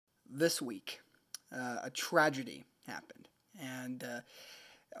this week, a tragedy happened. And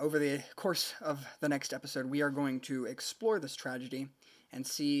over the course of the next episode, we are going to explore this tragedy and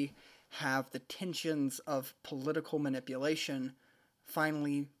see have the tensions of political manipulation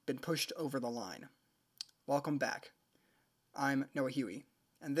finally been pushed over the line. Welcome back. I'm Noah Huey,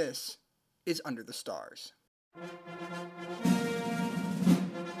 and this is Under the Stars.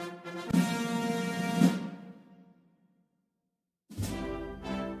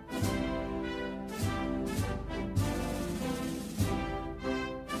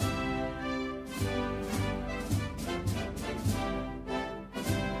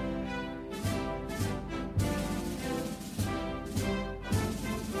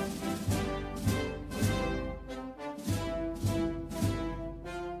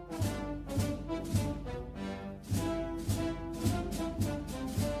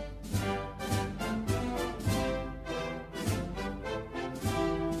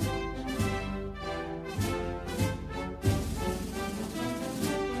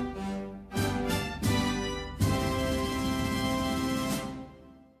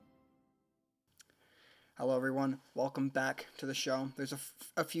 Hello, everyone. Welcome back to the show. There's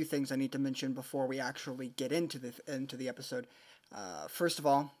a few things I need to mention before we actually get into the episode. First of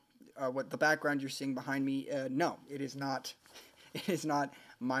all, what the background you're seeing behind me? No, it is not. It is not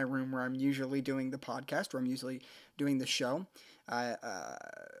my room where I'm usually doing the podcast, where I'm usually doing the show.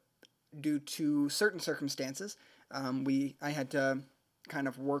 Due to certain circumstances, I had to kind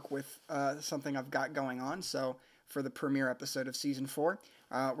of work with something I've got going on. So for the premiere episode of season 4.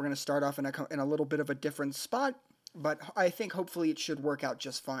 We're going to start off in a little bit of a different spot, but I think hopefully it should work out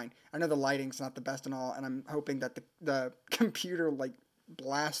just fine. I know the lighting's not the best and all, and I'm hoping that the computer, like,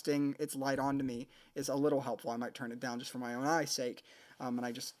 blasting its light onto me is a little helpful. I might turn it down just for my own eye's sake. I'm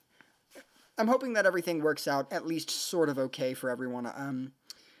hoping that everything works out at least sort of okay for everyone, and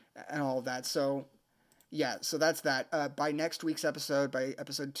all of that. So, yeah, so that's that. By next week's episode, by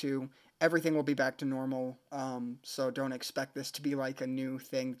episode 2, everything will be back to normal, so don't expect this to be like a new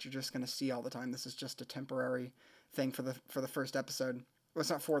thing that you're just going to see all the time. This is just a temporary thing for the first episode. Well,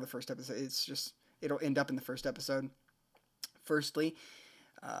 it's not for the first episode. It's just, it'll end up in the first episode. First of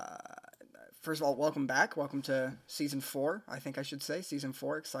all, welcome back. Welcome to season 4, I think I should say. Season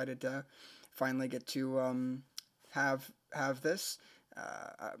 4. Excited to finally get to have this.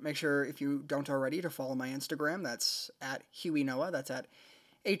 Make sure, if you don't already, to follow my Instagram. That's at Huey Noah. That's at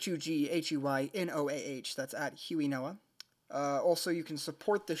HUGHUYNOAH. That's at Huey Noah. Also, you can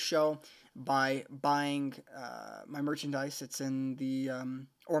support the show by buying my merchandise. It's in the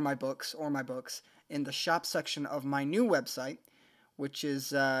or my books in the shop section of my new website, which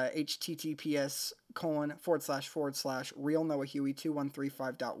is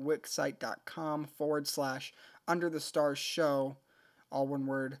https://realnoahhuey2135.wixsite.com/ under the stars show, all one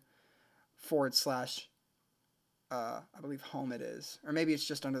word, / I believe home it is. Or maybe it's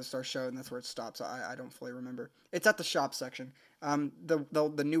just Under the Stars Show and that's where it stops. I don't fully remember. It's at the shop section.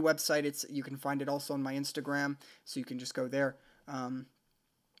 The new website, you can find it also on my Instagram, so you can just go there.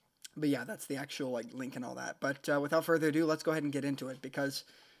 But yeah, that's the actual link and all that. But without further ado, let's go ahead and get into it, because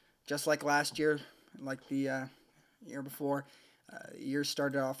just like last year, like the year before, year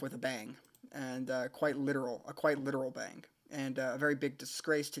started off with a bang, and a quite literal bang, and a very big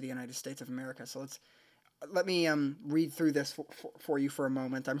disgrace to the United States of America. So let me read through this for you for a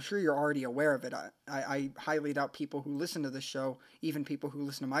moment. I'm sure you're already aware of it. I highly doubt people who listen to this show, even people who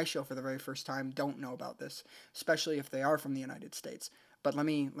listen to my show for the very first time, don't know about this, especially if they are from the United States. But let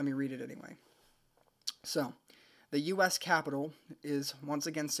me read it anyway. So, the U.S. Capitol is once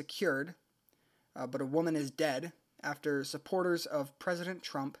again secured, but a woman is dead after supporters of President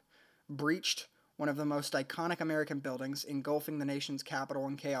Trump breached one of the most iconic American buildings, engulfing the nation's capital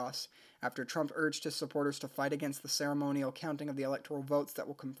in chaos after Trump urged his supporters to fight against the ceremonial counting of the electoral votes that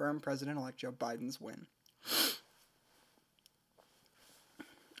will confirm President-elect Joe Biden's win.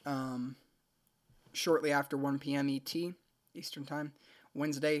 Shortly after 1 p.m. ET, Eastern Time,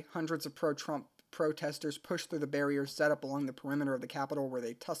 Wednesday, hundreds of pro-Trump protesters pushed through the barriers set up along the perimeter of the Capitol, where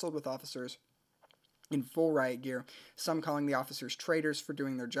they tussled with officers in full riot gear, some calling the officers traitors for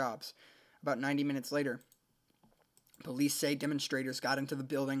doing their jobs. About 90 minutes later, police say demonstrators got into the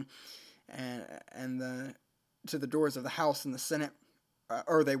building to the doors of the House and the Senate,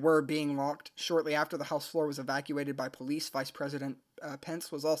 or they were being locked. Shortly after the House floor was evacuated by police, Vice President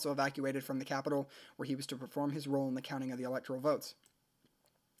Pence was also evacuated from the Capitol, where he was to perform his role in the counting of the electoral votes.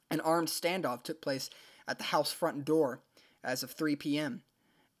 An armed standoff took place at the House front door as of 3 p.m.,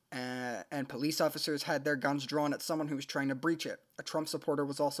 and police officers had their guns drawn at someone who was trying to breach it. A Trump supporter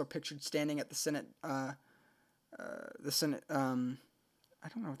was also pictured standing at the Senate I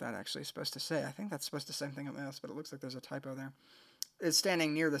don't know what that actually is supposed to say. I think that's supposed to say something else, but it looks like there's a typo there. Is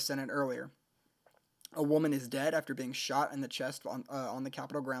standing near the Senate earlier. A woman is dead after being shot in the chest on the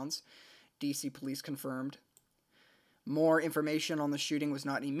Capitol grounds. D.C. police confirmed. More information on the shooting was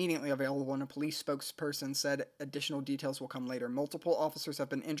not immediately available, and a police spokesperson said additional details will come later. Multiple officers have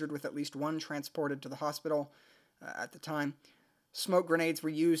been injured, with at least one transported to the hospital at the time. Smoke grenades were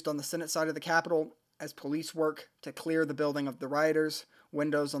used on the Senate side of the Capitol as police work to clear the building of the rioters.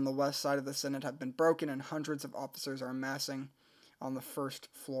 Windows on the west side of the Senate have been broken, and hundreds of officers are amassing on the first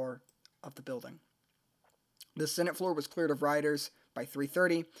floor of the building. The Senate floor was cleared of rioters by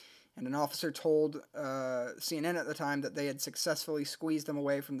 3:30, and an officer told CNN at the time that they had successfully squeezed them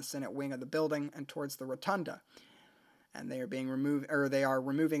away from the Senate wing of the building and towards the rotunda. And they are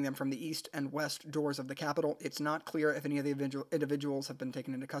removing them from the east and west doors of the Capitol. It's not clear if any of the individuals have been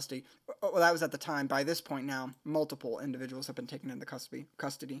taken into custody. Well, that was at the time. By this point now, multiple individuals have been taken into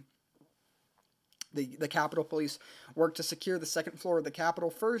custody. The Capitol Police worked to secure the second floor of the Capitol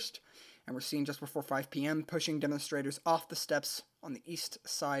first, and were seen just before 5 p.m. pushing demonstrators off the steps on the east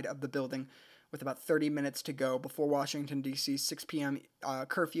side of the building, with about 30 minutes to go before Washington, D.C.'s 6 p.m.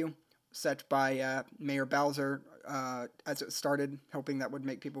 Curfew set by Mayor Bowser as it started, hoping that would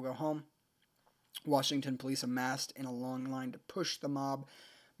make people go home. Washington police amassed in a long line to push the mob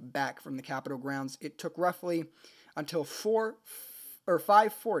back from the Capitol grounds. It took roughly until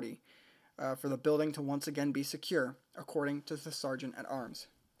 5:40 for the building to once again be secure, according to the sergeant at arms.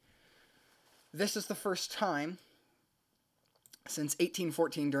 This is the first time since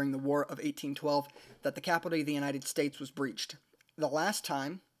 1814, during the War of 1812, that the Capitol of the United States was breached. The last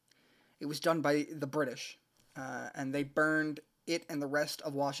time, it was done by the British, and they burned it and the rest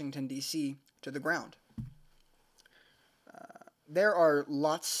of Washington, D.C. to the ground. There are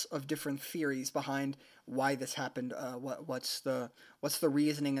lots of different theories behind why this happened, what's the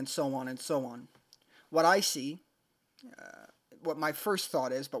reasoning, and so on and so on. What I see, what my first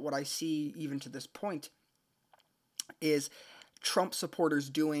thought is, but what I see even to this point, is Trump supporters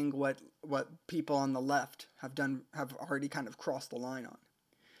doing what people on the left have already kind of crossed the line on.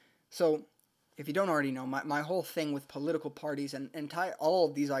 So, if you don't already know, my whole thing with political parties and all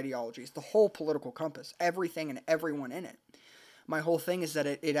of these ideologies, the whole political compass, everything and everyone in it, my whole thing is that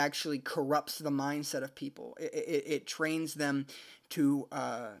it actually corrupts the mindset of people. It trains them to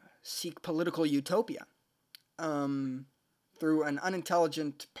seek political utopia. Through an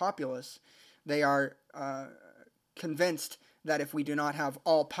unintelligent populace, they are convinced that if we do not have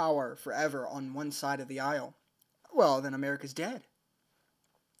all power forever on one side of the aisle, well, then America's dead.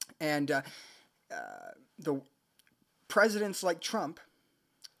 And the presidents like Trump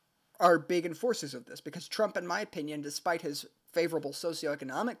are big enforcers of this, because Trump, in my opinion, despite his favorable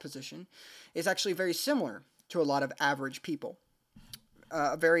socioeconomic position, is actually very similar to a lot of average people.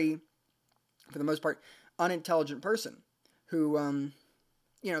 A very, for the most part, unintelligent person who,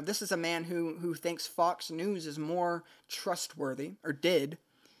 this is a man who thinks Fox News is more trustworthy, or did,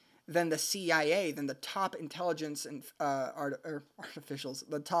 than the CIA, than the top intelligence and artificials,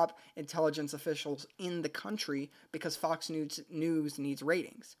 the top intelligence officials in the country, because Fox News needs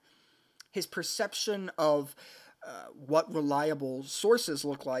ratings. His perception of what reliable sources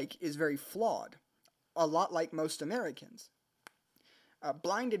look like is very flawed, a lot like most Americans.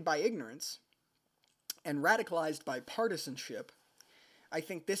 Blinded by ignorance and radicalized by partisanship, I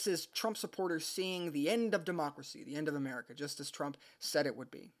think this is Trump supporters seeing the end of democracy, the end of America, just as Trump said it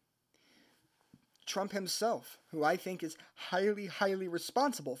would be. Trump himself, who I think is highly, highly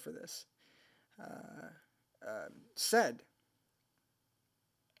responsible for this, said,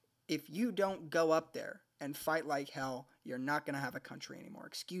 if you don't go up there and fight like hell, you're not going to have a country anymore.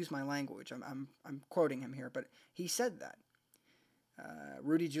 Excuse my language. I'm quoting him here, but he said that.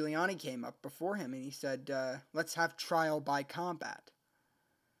 Rudy Giuliani came up before him and he said, let's have trial by combat.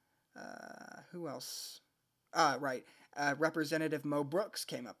 Who else? Representative Mo Brooks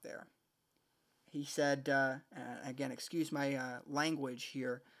came up there. He said, again, excuse my language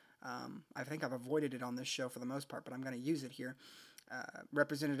here. I think I've avoided it on this show for the most part, but I'm going to use it here.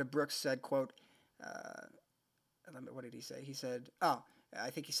 Representative Brooks said, quote, what did he say? He said, I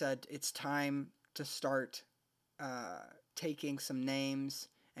think he said, it's time to start taking some names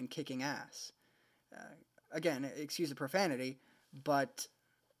and kicking ass. Again, excuse the profanity, but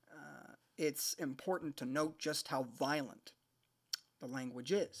it's important to note just how violent the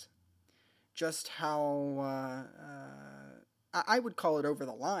language is. Just how, I would call it over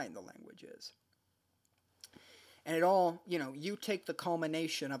the line, the language is. And it all, you take the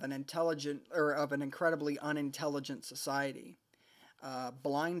culmination of an intelligent, or of an incredibly unintelligent society,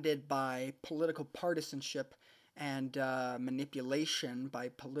 blinded by political partisanship and manipulation by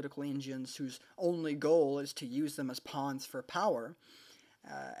political engines whose only goal is to use them as pawns for power,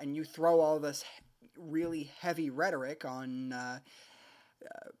 and you throw all this really heavy rhetoric on,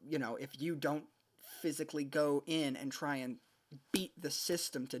 if you don't physically go in and try and beat the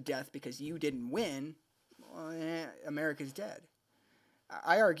system to death because you didn't win, well, America's dead.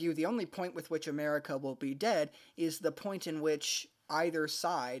 I argue the only point with which America will be dead is the point in which either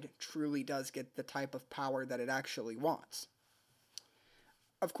side truly does get the type of power that it actually wants.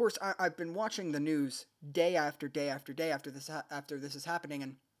 Of course, I've been watching the news day after day after day after this is happening,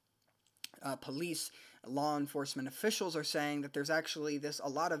 and police, law enforcement officials are saying that there's actually a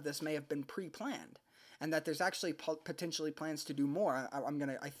lot of this may have been pre-planned, and that there's actually potentially plans to do more.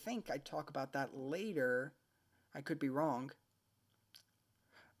 I think I talk about that later. I could be wrong.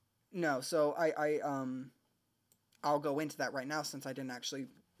 No, so I'll go into that right now since I didn't actually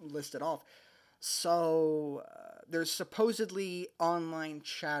list it off. So there's supposedly online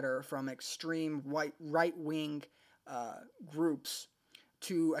chatter from extreme right-wing groups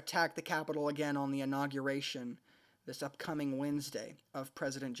to attack the Capitol again on the inauguration this upcoming Wednesday of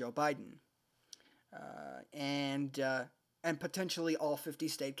President Joe Biden, and potentially all 50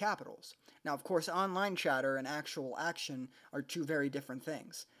 state capitals. Now, of course, online chatter and actual action are two very different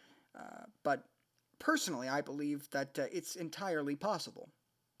things. But personally, I believe that it's entirely possible.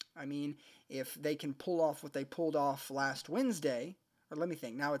 I mean, if they can pull off what they pulled off last Wednesday, or let me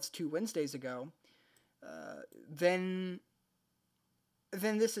think, now it's 2 Wednesdays ago, then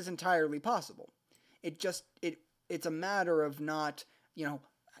this is entirely possible. It's a matter of not,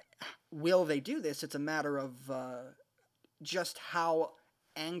 will they do this? It's a matter of just how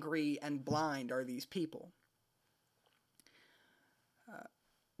angry and blind are these people.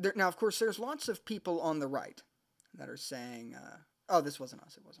 Now, of course, there's lots of people on the right that are saying, this wasn't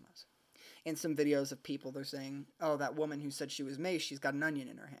us, it wasn't us. In some videos of people, they're saying, that woman who said she was Mace, she's got an onion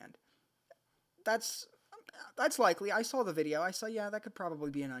in her hand. That's likely. I saw the video. I saw, that could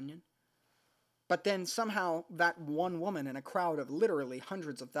probably be an onion. But then somehow that one woman in a crowd of literally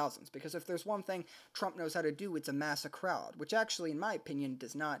hundreds of thousands, because if there's one thing Trump knows how to do, it's amass a crowd, which actually, in my opinion,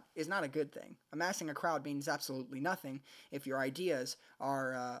 is not a good thing. Amassing a crowd means absolutely nothing if your ideas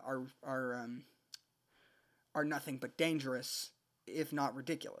are nothing but dangerous, if not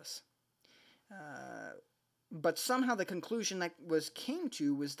ridiculous. But somehow the conclusion that came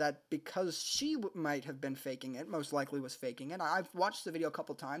to was that because she might have been faking it, most likely was faking it. I've watched the video a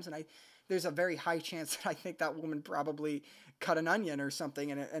couple times, and there's a very high chance that I think that woman probably cut an onion or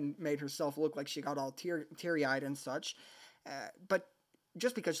something and made herself look like she got all teary-eyed and such. But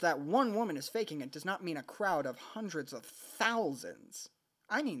just because that one woman is faking it does not mean a crowd of hundreds of thousands,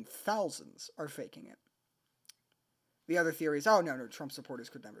 I mean thousands, are faking it. The other theory is, no, Trump supporters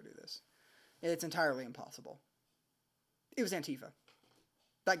could never do this. It's entirely impossible. It was Antifa.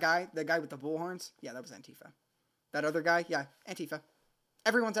 The guy with the bullhorns, that was Antifa. That other guy, Antifa.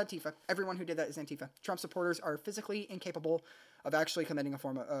 Everyone's Antifa. Everyone who did that is Antifa. Trump supporters are physically incapable of actually committing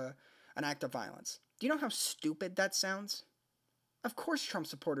an act of violence. Do you know how stupid that sounds? Of course Trump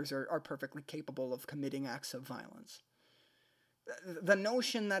supporters are perfectly capable of committing acts of violence. The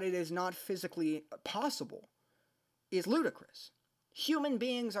notion that it is not physically possible is ludicrous. Human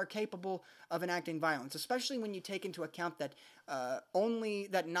beings are capable of enacting violence, especially when you take into account that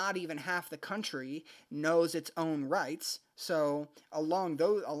not even half the country knows its own rights. So along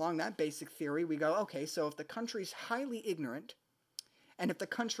that basic theory, we go, okay, so if the country's highly ignorant, and if the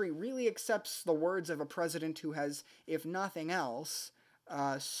country really accepts the words of a president who has, if nothing else,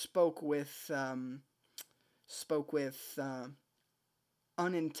 spoke with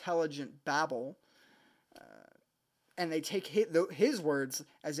unintelligent babble, and they take his words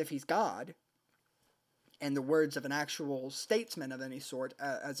as if he's God, and the words of an actual statesman of any sort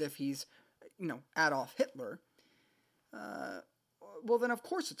as if he's, Adolf Hitler, well then of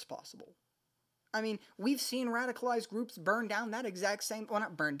course it's possible. I mean, we've seen radicalized groups burn down that exact same, well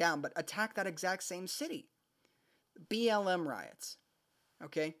not burn down, but attack that exact same city. BLM riots,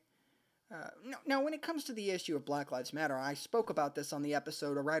 okay? Now, when it comes to the issue of Black Lives Matter, I spoke about this on the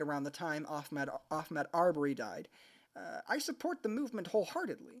episode right around the time Ahmaud Arbery died. I support the movement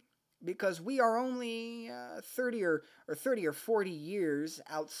wholeheartedly because we are only 30 or 40 years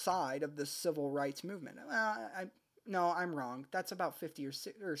outside of the civil rights movement. No, I'm wrong. That's about 50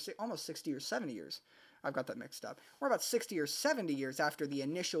 or almost 60 or 70 years. I've got that mixed up. We're about 60 or 70 years after the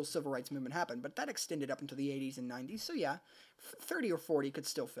initial civil rights movement happened, but that extended up into the 80s and 90s. So yeah, 30 or 40 could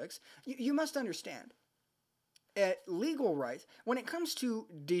still fix. You must understand, legal rights, when it comes to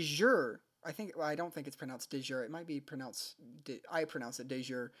de jure, I don't think it's pronounced de jure. It might be pronounced, I pronounce it de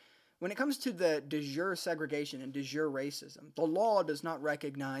jure. When it comes to the de jure segregation and de jure racism, the law does not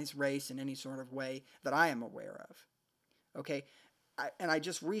recognize race in any sort of way that I am aware of. Okay? I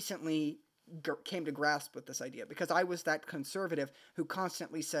just recently came to grasp with this idea because I was that conservative who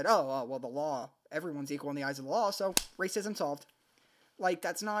constantly said, oh, well, the law, everyone's equal in the eyes of the law, so racism solved. Like,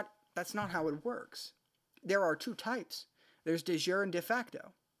 that's not how it works. There are two types. There's de jure and de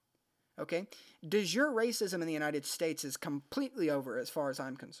facto. Okay? De jure racism in the United States is completely over as far as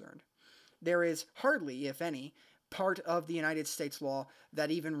I'm concerned. There is hardly, if any, part of the United States law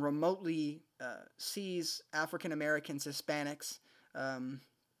that even remotely sees African Americans, Hispanics,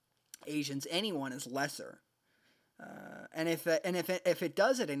 Asians, anyone as lesser. And if it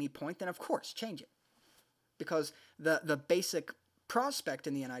does at any point, then of course change it, because the basic prospect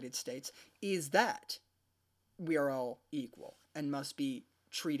in the United States is that we are all equal and must be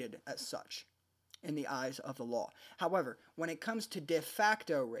treated as such in the eyes of the law. However, when it comes to de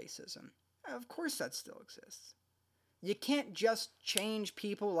facto racism, of course that still exists. You can't just change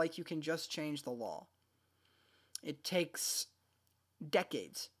people like you can just change the law. It takes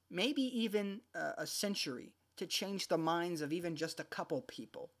decades, maybe even a century, to change the minds of even just a couple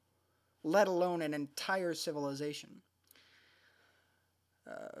people, let alone an entire civilization.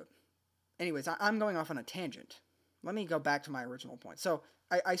 Anyways, I'm going off on a tangent. Let me go back to my original point. So,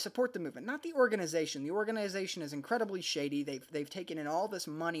 I support the movement, not the organization. The organization is incredibly shady. They've taken in all this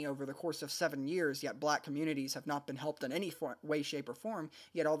money over the course of 7 years, yet black communities have not been helped in any way, shape, or form.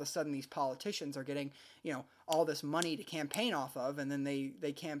 Yet all of a sudden these politicians are getting, all this money to campaign off of, and then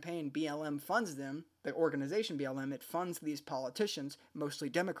they campaign, BLM funds them, the organization BLM, it funds these politicians, mostly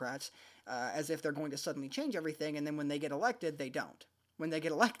Democrats, as if they're going to suddenly change everything, and then when they get elected, they don't. When they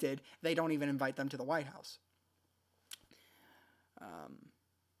get elected, they don't even invite them to the White House.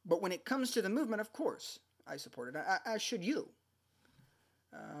 But when it comes to the movement, of course, I support it, as should you.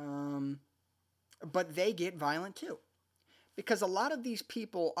 But they get violent too. Because a lot of these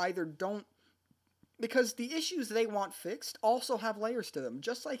people either don't... Because the issues they want fixed also have layers to them.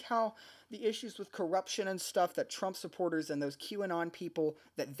 Just like how the issues with corruption and stuff that Trump supporters and those QAnon people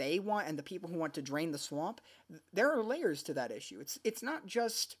that they want, and the people who want to drain the swamp, there are layers to that issue. It's not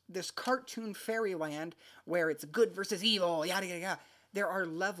just this cartoon fairyland where it's good versus evil, yada yada yada. There are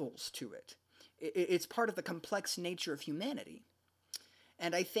levels to it. It's part of the complex nature of humanity.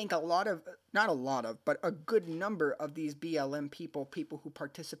 And I think but a good number of these BLM people who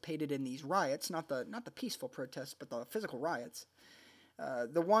participated in these riots, not the peaceful protests, but the physical riots,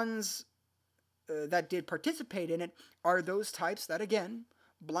 the ones that did participate in it are those types that, again,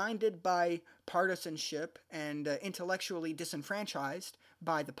 blinded by partisanship and intellectually disenfranchised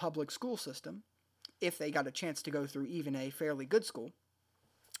by the public school system, if they got a chance to go through even a fairly good school,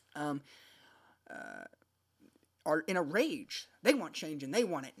 are in a rage. They want change and they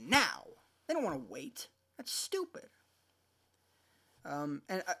want it now. They don't want to wait. That's stupid.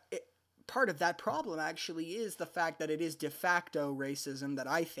 Part of that problem actually is the fact that it is de facto racism that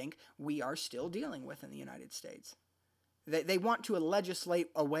I think we are still dealing with in the United States. They want to legislate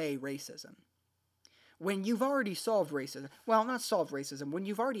away racism. When you've already solved racism, well, not solved racism, when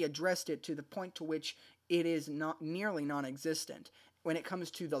you've already addressed it to the point to which it is not nearly non-existent, when it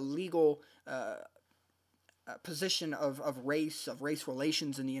comes to the legal position of race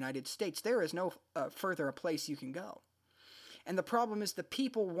relations in the United States, there is no further a place you can go. And the problem is the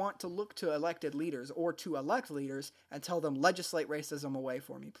people want to look to elected leaders or to elect leaders and tell them, legislate racism away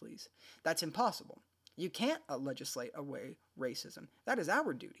for me, please. That's impossible. You can't legislate away racism. That is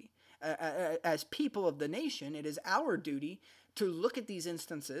our duty. As people of the nation, it is our duty to look at these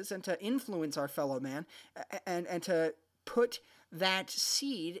instances and to influence our fellow man and to put that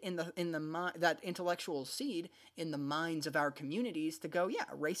seed that intellectual seed in the minds of our communities to go, yeah,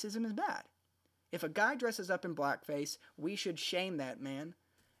 racism is bad. If a guy dresses up in blackface, we should shame that man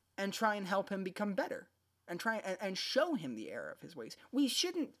and try and help him become better and try and show him the error of his ways. We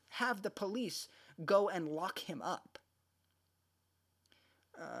shouldn't have the police go and lock him up.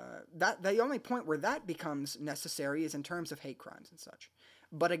 That the only point where that becomes necessary is in terms of hate crimes and such.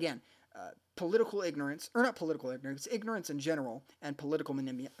 But again, political ignorance, or not political ignorance, ignorance in general, and political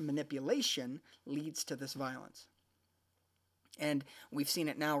manipulation leads to this violence. And we've seen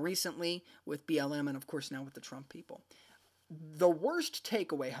it now recently with BLM and, of course, now with the Trump people. The worst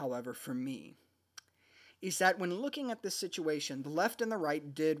takeaway, however, for me, is that when looking at this situation, the left and the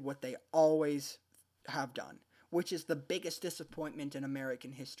right did what they always have done, which is the biggest disappointment in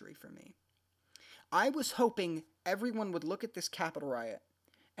American history for me. I was hoping everyone would look at this Capitol riot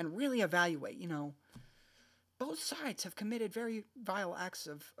and really evaluate, both sides have committed very vile acts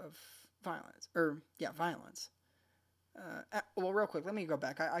of violence. Violence. Well, real quick, let me go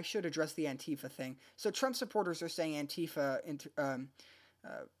back. I should address the Antifa thing. So Trump supporters are saying Antifa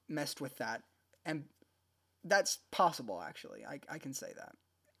messed with that, and that's possible. Actually, I can say that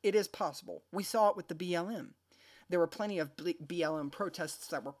it is possible. We saw it with the BLM. There were plenty of BLM protests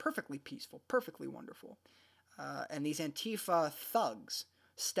that were perfectly peaceful, perfectly wonderful, and these Antifa thugs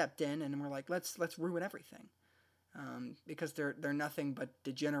stepped in and were like, let's ruin everything, because they're nothing but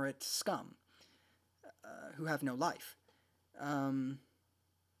degenerate scum who have no life. Um,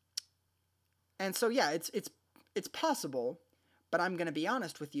 and so yeah, it's possible, but I'm gonna be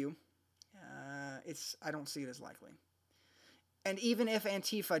honest with you. I don't see it as likely. And even if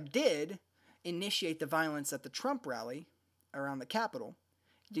Antifa did initiate the violence at the Trump rally around the Capitol,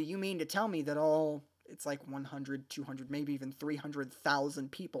 do you mean to tell me that it's like 100, 200, maybe even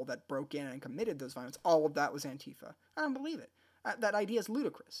 300,000 people that broke in and committed those violence, all of that was Antifa? I don't believe it. That idea is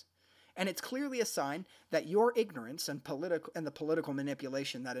ludicrous. And it's clearly a sign that your ignorance and the political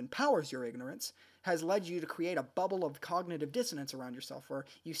manipulation that empowers your ignorance has led you to create a bubble of cognitive dissonance around yourself where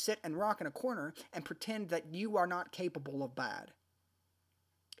you sit and rock in a corner and pretend that you are not capable of bad.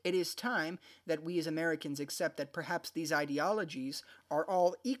 It is time that we as Americans accept that perhaps these ideologies are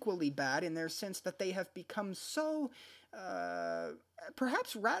all equally bad in their sense that they have become so,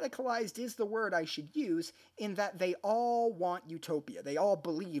 perhaps radicalized is the word I should use, in that they all want utopia. They all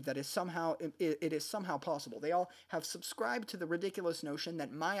believe that it is somehow possible. They all have subscribed to the ridiculous notion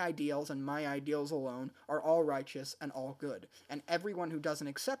that my ideals and my ideals alone are all righteous and all good. And everyone who doesn't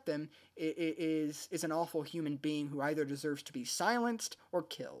accept them is an awful human being who either deserves to be silenced or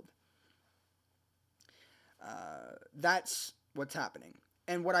killed. That's what's happening.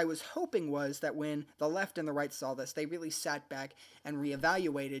 And what I was hoping was that when the left and the right saw this, they really sat back and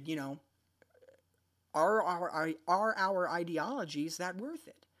reevaluated, are our ideologies that worth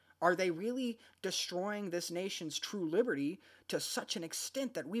it? Are they really destroying this nation's true liberty to such an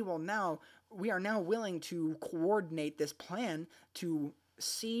extent that we are now willing to coordinate this plan to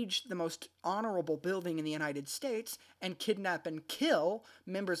siege the most honorable building in the United States and kidnap and kill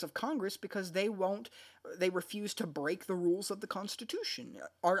members of Congress because they refuse to break the rules of the Constitution?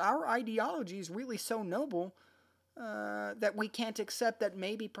 Are our ideologies really so noble that we can't accept that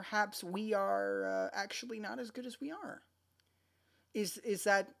maybe perhaps we are actually not as good as we are? Is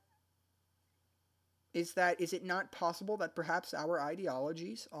it not possible that perhaps our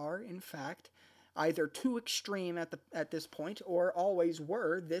ideologies are in fact either too extreme at this point or always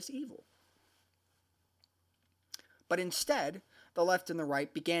were this evil? But instead, the left and the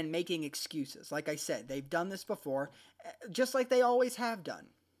right began making excuses. Like I said, they've done this before, just like they always have done.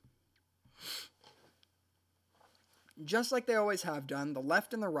 Just like they always have done, the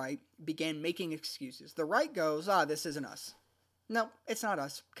left and the right began making excuses. The right goes, this isn't us. No, it's not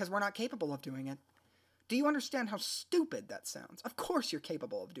us, because we're not capable of doing it. Do you understand how stupid that sounds? Of course you're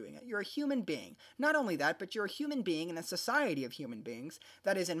capable of doing it. You're a human being. Not only that, but you're a human being in a society of human beings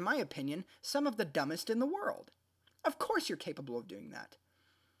that is, in my opinion, some of the dumbest in the world. Of course you're capable of doing that.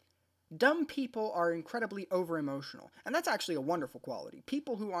 Dumb people are incredibly over-emotional, and that's actually a wonderful quality.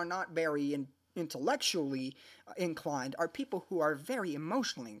 People who are not very intellectually inclined are people who are very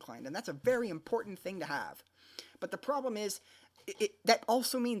emotionally inclined, and that's a very important thing to have. But the problem is, that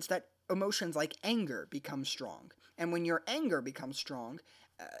also means that emotions like anger become strong. And when your anger becomes strong,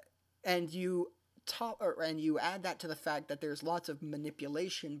 and you add that to the fact that there's lots of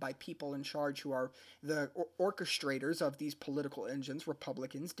manipulation by people in charge who are the orchestrators of these political engines,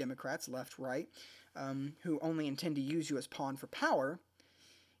 Republicans, Democrats, left, right, who only intend to use you as pawn for power,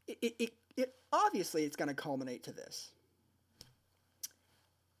 it obviously it's going to culminate to this.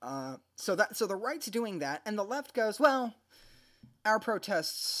 So the right's doing that, and the left goes, well, our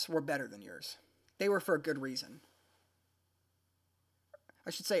protests were better than yours. They were for a good reason. I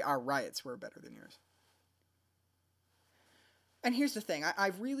should say our riots were better than yours. And here's the thing.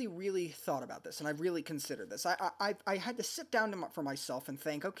 I've really, really thought about this, and I've really considered this. I had to sit down for myself and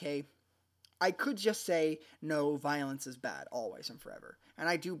think, okay, I could just say, no, violence is bad, always and forever. And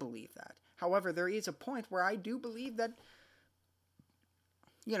I do believe that. However, there is a point where I do believe that,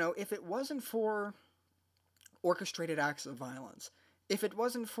 if it wasn't for orchestrated acts of violence, if it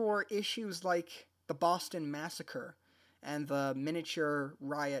wasn't for issues like the Boston Massacre and the miniature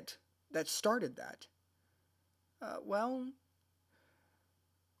riot that started that,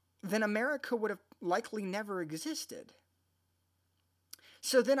 then America would have likely never existed.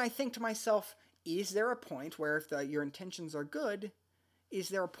 So then I think to myself, is there a point where if your intentions are good, is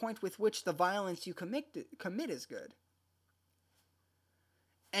there a point with which the violence you commit is good?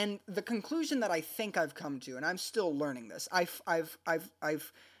 And the conclusion that I think I've come to, and I'm still learning this, I've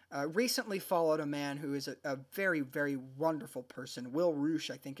Recently followed a man who is a very, very wonderful person. Will Roosh,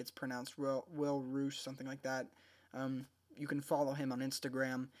 I think it's pronounced Will Roosh, something like that. You can follow him on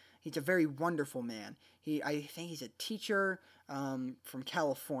Instagram. He's a very wonderful man. I think he's a teacher from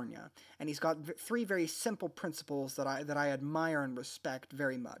California, and he's got three very simple principles that I admire and respect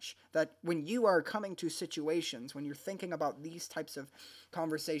very much. That when you are coming to situations, when you're thinking about these types of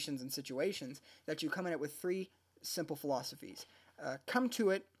conversations and situations, that you come in it with three simple philosophies. Come to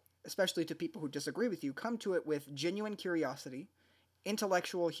it, especially to people who disagree with you, come to it with genuine curiosity,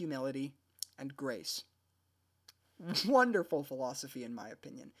 intellectual humility, and grace. Wonderful philosophy, in my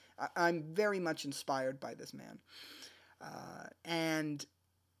opinion. I'm very much inspired by this man. And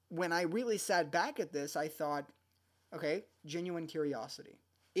when I really sat back at this, I thought, okay, genuine curiosity.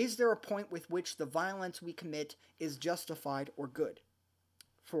 Is there a point with which the violence we commit is justified or good?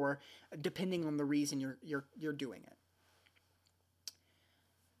 For depending on the reason you're doing it.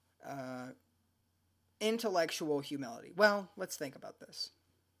 Intellectual humility. Well, let's think about this.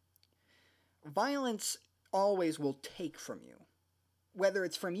 Violence always will take from you. Whether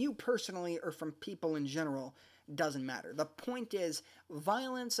it's from you personally or from people in general, doesn't matter. The point is,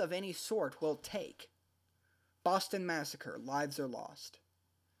 violence of any sort will take. Boston Massacre, lives are lost.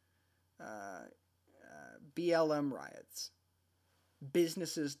 BLM riots.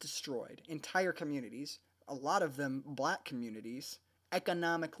 Businesses destroyed. Entire communities, a lot of them black communities,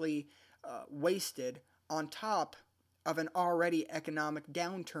 economically wasted on top of an already economic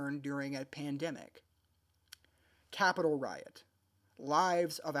downturn during a pandemic. Capitol riot.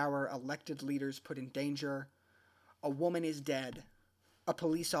 Lives of our elected leaders put in danger. A woman is dead. A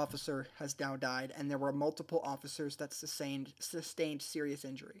police officer has now died, and there were multiple officers that sustained serious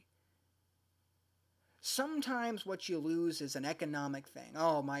injury. Sometimes what you lose is an economic thing.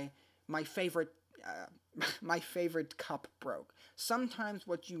 Oh, my favorite cup broke. Sometimes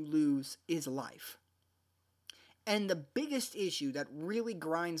what you lose is life. And the biggest issue that really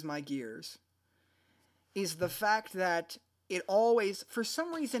grinds my gears is the fact that for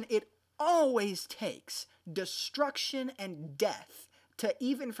some reason, it always takes destruction and death to,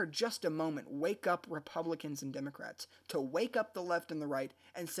 even for just a moment, wake up Republicans and Democrats, to wake up the left and the right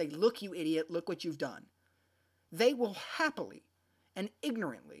and say, look, you idiot, look what you've done. They will happily and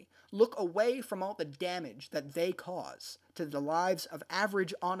ignorantly look away from all the damage that they cause to the lives of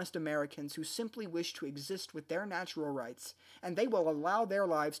average, honest Americans who simply wish to exist with their natural rights, and they will allow their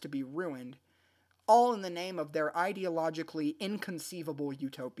lives to be ruined, all in the name of their ideologically inconceivable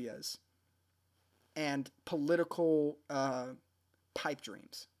utopias and political pipe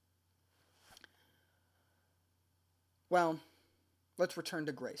dreams. Well, let's return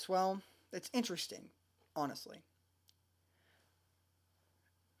to grace. Well, it's interesting, honestly.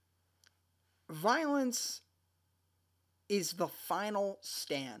 Violence is the final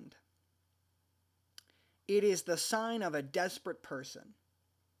stand. It is the sign of a desperate person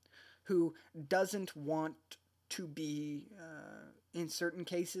who doesn't want to be, in certain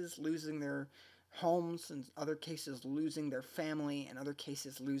cases, losing their homes, in other cases losing their family, in other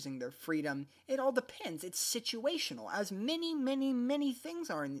cases losing their freedom. It all depends. It's situational, as many, many, many things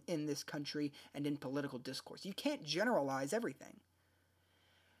are in this country and in political discourse. You can't generalize everything.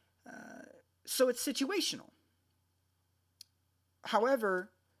 So it's situational. However,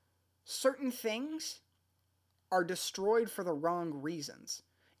 certain things are destroyed for the wrong reasons.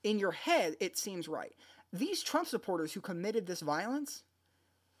 In your head, it seems right. These Trump supporters who committed this violence,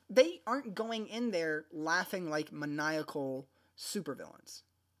 they aren't going in there laughing like maniacal supervillains.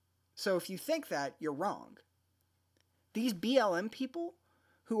 So if you think that, you're wrong. These BLM people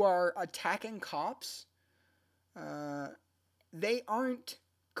who are attacking cops, they aren't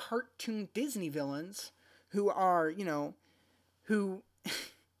cartoon Disney villains who are, who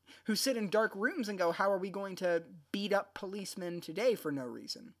sit in dark rooms and go, how are we going to beat up policemen today for no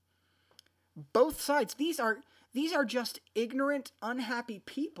reason? Both sides, these are just ignorant, unhappy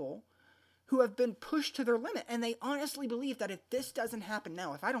people who have been pushed to their limit, and they honestly believe that if this doesn't happen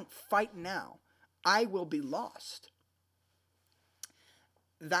now, if I don't fight now, I will be lost.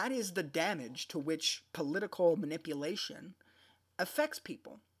 That is the damage to which political manipulation affects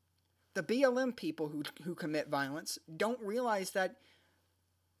people. The BLM people who commit violence don't realize that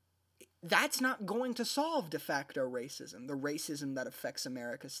that's not going to solve de facto racism, the racism that affects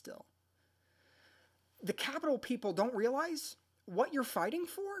America still. The Capitol people don't realize what you're fighting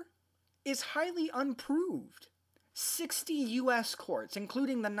for is highly unproved. 60 U.S. courts,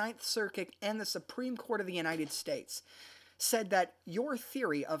 including the Ninth Circuit and the Supreme Court of the United States, said that your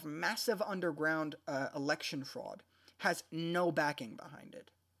theory of massive underground election fraud has no backing behind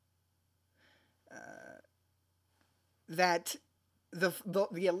it. That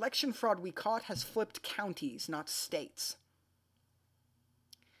the election fraud we caught has flipped counties, not states.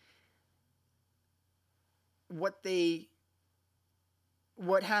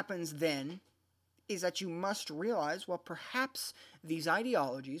 What happens then is that you must realize, well, perhaps these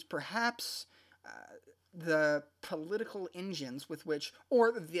ideologies, perhaps the political engines with which,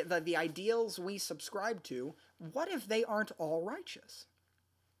 or the ideals we subscribe to, what if they aren't all righteous?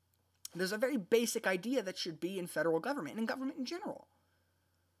 There's a very basic idea that should be in federal government and in government in general.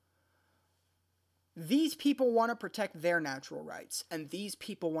 These people want to protect their natural rights, and these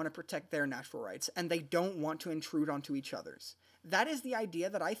people want to protect their natural rights, and they don't want to intrude onto each other's. That is the idea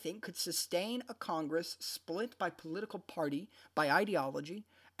that I think could sustain a Congress split by political party, by ideology,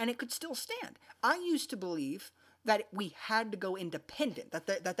 and it could still stand. I used to believe that we had to go independent,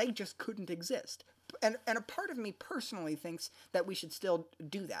 that they just couldn't exist. And a part of me personally thinks that we should still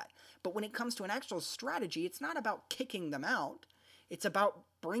do that. But when it comes to an actual strategy, it's not about kicking them out. It's about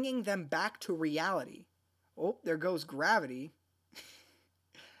bringing them back to reality. Oh, there goes gravity.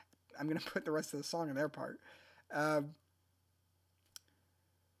 I'm going to put the rest of the song in their part.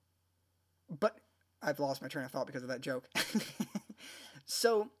 But I've lost my train of thought because of that joke.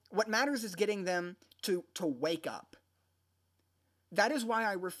 So what matters is getting them to wake up. That is why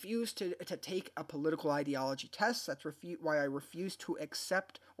I refuse to take a political ideology test. That's why I refuse to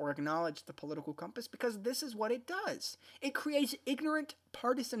accept or acknowledge the political compass, because this is what it does. It creates ignorant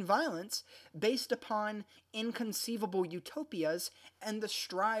partisan violence based upon inconceivable utopias and the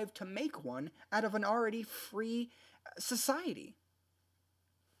strive to make one out of an already free society.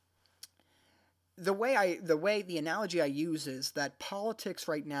 The analogy I use is that politics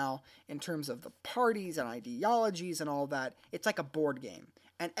right now, in terms of the parties and ideologies and all that, it's like a board game,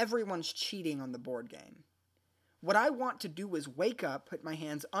 and everyone's cheating on the board game. What I want to do is wake up, put my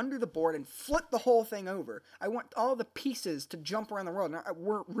hands under the board, and flip the whole thing over. I want all the pieces to jump around the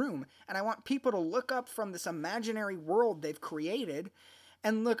room, and I want people to look up from this imaginary world they've created,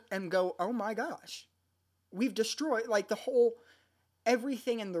 and look and go, oh my gosh, we've destroyed, like,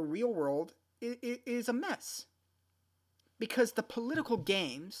 everything in the real world is a mess, because the political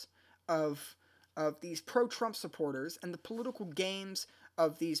games of these pro-Trump supporters and the political games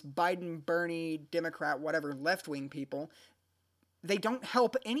of these Biden, Bernie, Democrat, whatever, left-wing people, they don't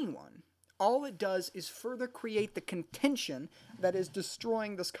help anyone. All it does is further create the contention that is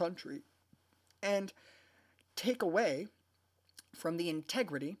destroying this country and take away from the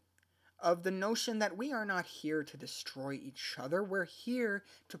integrity of the notion that we are not here to destroy each other. We're here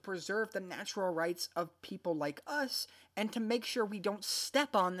to preserve the natural rights of people like us and to make sure we don't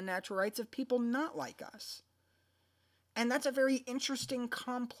step on the natural rights of people not like us. And that's a very interesting,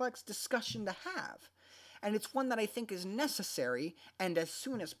 complex discussion to have. And it's one that I think is necessary, and as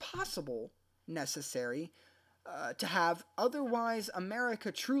soon as possible necessary, to have. Otherwise,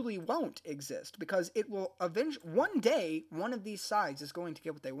 America truly won't exist, because it will eventually, one day, one of these sides is going to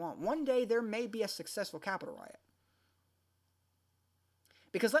get what they want. One day, there may be a successful Capitol riot.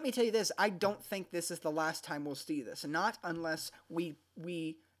 Because let me tell you this, I don't think this is the last time we'll see this. Not unless we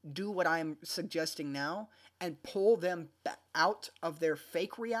do what I'm suggesting now and pull them out of their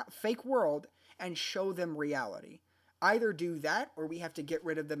fake world and show them reality. Either do that, or we have to get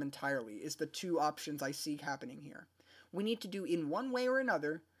rid of them entirely, is the two options I see happening here. We need to do, in one way or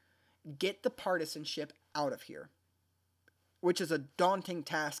another, get the partisanship out of here, which is a daunting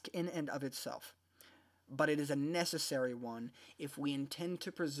task in and of itself. But it is a necessary one if we intend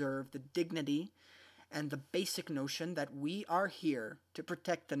to preserve the dignity and the basic notion that we are here to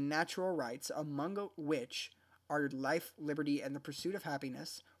protect the natural rights, among which are life, liberty, and the pursuit of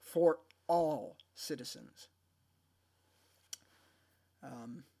happiness for all citizens.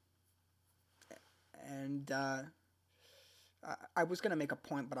 I was going to make a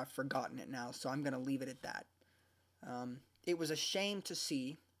point, but I've forgotten it now, so I'm going to leave it at that. It was a shame to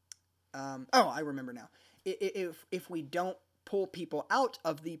see. I remember now. If we don't pull people out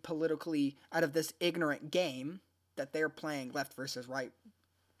of this ignorant game that they're playing, left versus right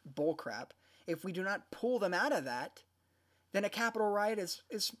bullcrap, if we do not pull them out of that, then a Capitol riot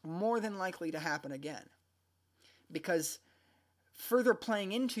is more than likely to happen again. Because further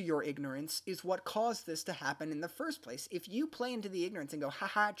playing into your ignorance is what caused this to happen in the first place. If you play into the ignorance and go,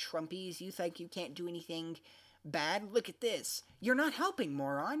 haha, Trumpies, you think you can't do anything bad? Look at this. You're not helping,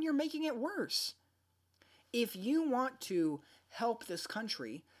 moron. You're making it worse. If you want to help this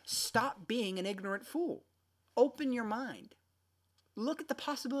country, stop being an ignorant fool. Open your mind. Look at the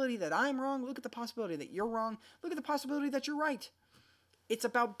possibility that I'm wrong. Look at the possibility that you're wrong. Look at the possibility that you're right. It's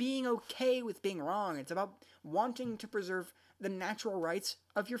about being okay with being wrong. It's about wanting to preserve the natural rights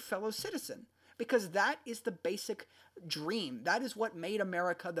of your fellow citizen. because that is the basic dream. That is what made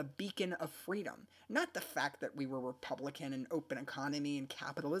America the beacon of freedom. Not the fact that we were Republican and open economy and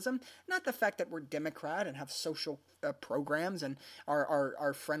capitalism. Not the fact that we're Democrat and have social programs and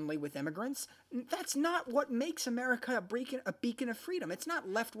are friendly with immigrants. That's not what makes America a beacon of freedom. It's not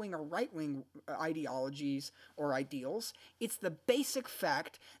left-wing or right-wing ideologies or ideals. It's the basic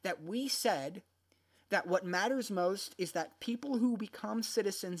fact that we said that what matters most is that people who become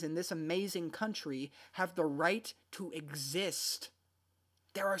citizens in this amazing country have the right to exist.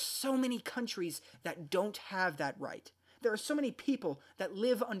 There are so many countries that don't have that right. There are so many people that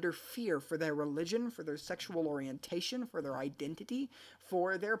live under fear for their religion, for their sexual orientation, for their identity,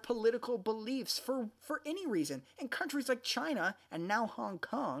 for their political beliefs, for any reason. In countries like China and now Hong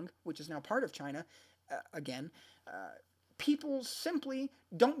Kong, which is now part of China, people simply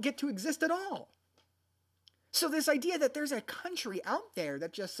don't get to exist at all. So this idea that there's a country out there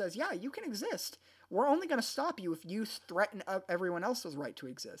that just says, yeah, you can exist. We're only going to stop you if you threaten everyone else's right to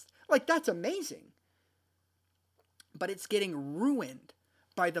exist. Like, that's amazing. But it's getting ruined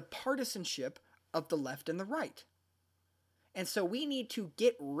by the partisanship of the left and the right. And so we need to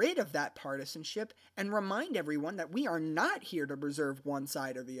get rid of that partisanship and remind everyone that we are not here to preserve one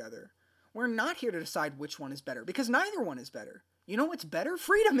side or the other. We're not here to decide which one is better, because neither one is better. You know what's better?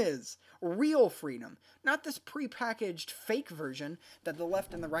 Freedom is. Real freedom. Not this prepackaged fake version that the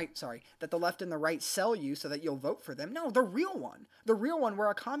left and the right sell you so that you'll vote for them. No, the real one. The real one where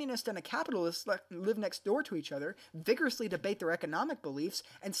a communist and a capitalist live next door to each other, vigorously debate their economic beliefs,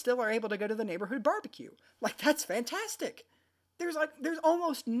 and still are able to go to the neighborhood barbecue. Like, that's fantastic. There's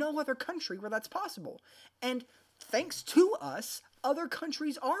almost no other country where that's possible. And thanks to us, other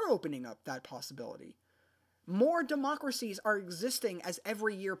countries are opening up that possibility. More democracies are existing as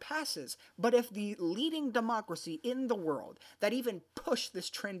every year passes, but if the leading democracy in the world that even pushed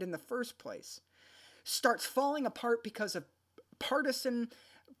this trend in the first place starts falling apart because of partisan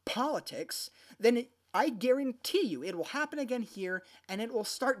politics, then I guarantee you it will happen again here, and it will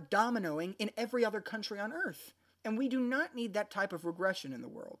start dominoing in every other country on earth. And we do not need that type of regression in the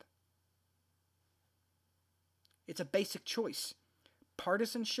world. It's a basic choice.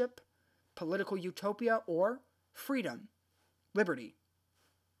 Partisanship, political utopia, or freedom, liberty.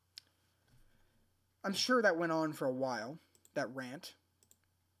 I'm sure that went on for a while, that rant.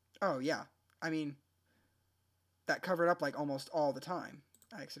 Oh, yeah. I mean, that covered up like almost all the time.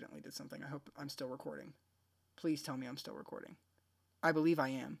 I accidentally did something. I hope I'm still recording. Please tell me I'm still recording. I believe I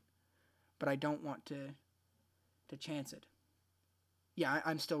am, but I don't want to chance it. Yeah,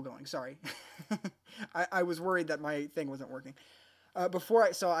 I'm still going. Sorry. I was worried that my thing wasn't working.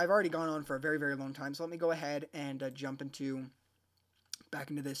 So I've already gone on for a very, very long time, so let me go ahead and jump back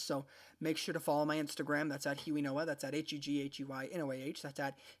into this. So make sure to follow my Instagram. That's at Huey Noah. That's at HUGHUYNOAH. That's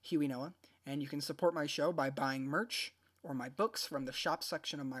at Huey Noah. And you can support my show by buying merch or my books from the shop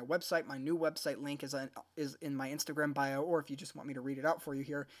section of my website. My new website link is in my Instagram bio, or if you just want me to read it out for you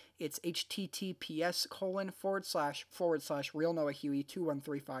here, it's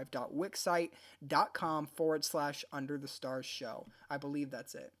https://realnoahhuey2135.wixsite.com/under-the-stars-show. I believe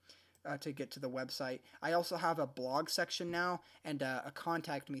that's it. To get to the website. I also have a blog section now and a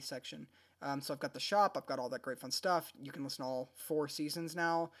contact me section. So I've got the shop, I've got all that great fun stuff. You can listen to all 4 seasons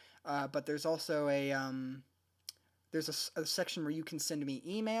now. But there's also there's a section where you can send me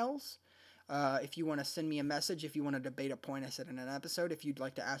emails. If you want to send me a message, if you want to debate a point I said in an episode, if you'd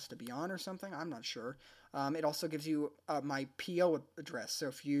like to ask to be on or something, I'm not sure. It also gives you my PO address. So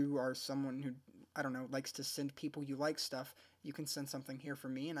if you are someone who, I don't know, likes to send people you like stuff, you can send something here for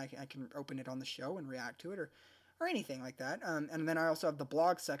me, and I can open it on the show and react to it, or anything like that. And then I also have the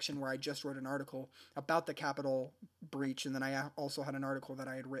blog section where I just wrote an article about the Capitol breach, and then I also had an article that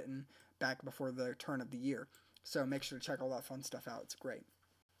I had written back before the turn of the year. So make sure to check all that fun stuff out. It's great.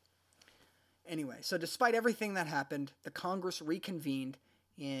 Anyway, so despite everything that happened, the Congress reconvened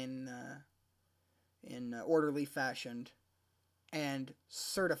in orderly fashion and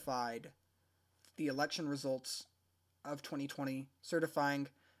certified the election results of 2020, certifying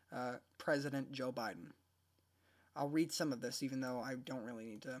President Joe Biden. I'll read some of this, even though I don't really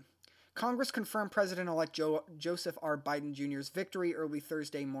need to. Congress confirmed President-elect Joseph R. Biden Jr.'s victory early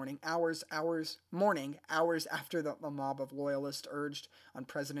Thursday morning, hours after the mob of loyalists urged on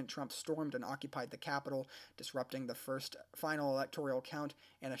President Trump stormed and occupied the Capitol, disrupting the final electoral count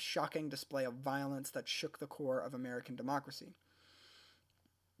in a shocking display of violence that shook the core of American democracy.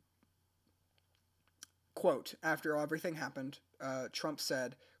 Quote, after everything happened, Trump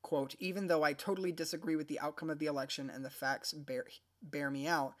said, quote, even though I totally disagree with the outcome of the election and the facts bear me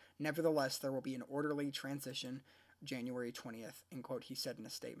out, nevertheless, there will be an orderly transition January 20th, end quote, he said in a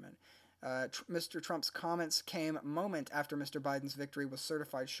statement. Mr. Trump's comments came a moment after Mr. Biden's victory was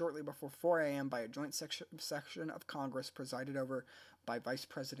certified shortly before 4 a.m. by a joint session of Congress presided over by Vice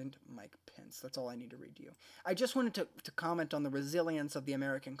President Mike Pence. That's all I need to read to you. I just wanted to comment on the resilience of the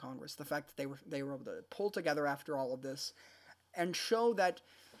American Congress, the fact that they were able to pull together after all of this and show that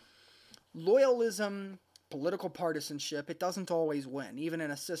loyalism, political partisanship, it doesn't always win, even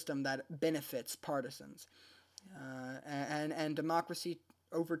in a system that benefits partisans. And democracy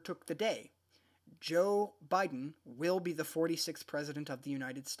overtook the day. Joe Biden will be the 46th president of the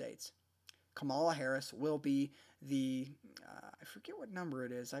United States. Kamala Harris will be the, I forget what number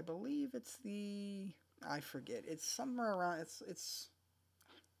it is. I believe it's I forget. It's somewhere around,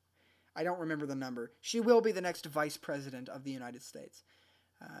 I don't remember the number. She will be the next vice president of the United States.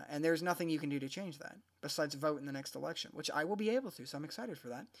 And there's nothing you can do to change that besides vote in the next election, which I will be able to, so I'm excited for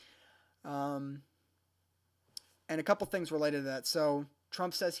that. And a couple things related to that. So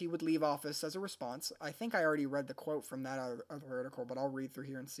Trump says he would leave office as a response. I think I already read the quote from that other article, but I'll read through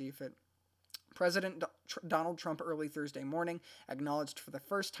here and see if it... President Donald Trump early Thursday morning acknowledged for the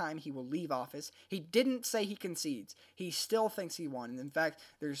first time he will leave office. He didn't say he concedes. He still thinks he won. And in fact,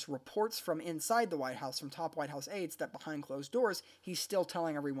 there's reports from inside the White House, from top White House aides, that behind closed doors, he's still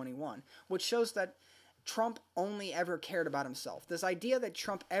telling everyone he won, which shows that Trump only ever cared about himself. This idea that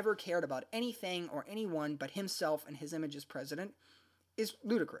Trump ever cared about anything or anyone but himself and his image as president is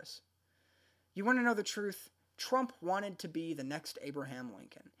ludicrous. You want to know the truth? Trump wanted to be the next Abraham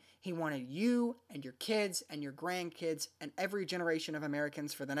Lincoln. He wanted you and your kids and your grandkids and every generation of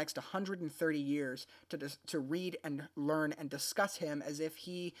Americans for the next 130 years to read and learn and discuss him as if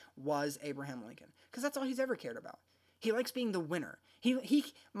he was Abraham Lincoln. Because that's all he's ever cared about. He likes being the winner.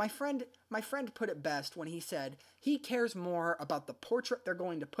 My friend put it best when he said he cares more about the portrait they're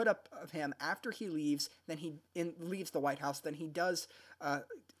going to put up of him after he leaves leaves the White House than he does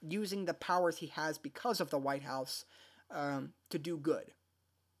using the powers he has because of the White House to do good.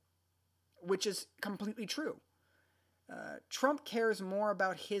 Which is completely true. Trump cares more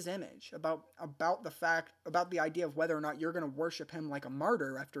about his image, about the idea of whether or not you're going to worship him like a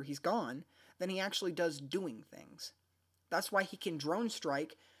martyr after he's gone, than he actually does doing things. That's why he can drone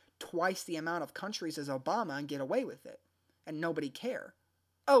strike twice the amount of countries as Obama and get away with it, and nobody care.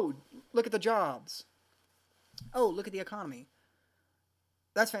 Oh, look at the jobs. Oh, look at the economy.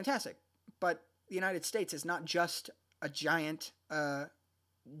 That's fantastic, but the United States is not just a giant. I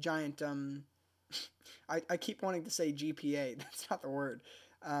keep wanting to say GPA. That's not the word.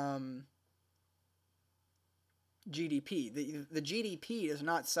 GDP. The GDP does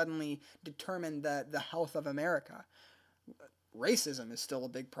not suddenly determine the health of America. Racism is still a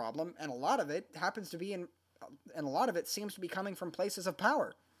big problem, and a lot of it seems to be coming from places of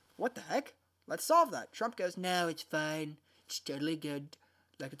power. What the heck? Let's solve that. Trump goes, no, it's fine. It's totally good.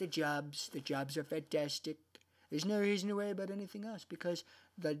 Look at the jobs. The jobs are fantastic. There's no reason to worry about anything else because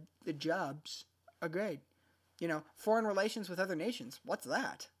the jobs are great. You know, foreign relations with other nations. What's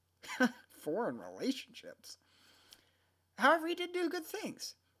that? Foreign relationships. However, he did do good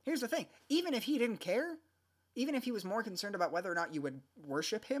things. Here's the thing. Even if he didn't care, even if he was more concerned about whether or not you would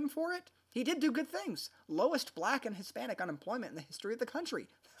worship him for it, he did do good things. Lowest black and Hispanic unemployment in the history of the country.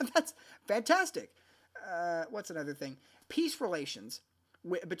 That's fantastic. What's another thing? Peace relations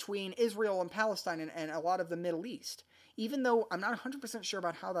between Israel and Palestine and a lot of the Middle East. Even though I'm not 100% sure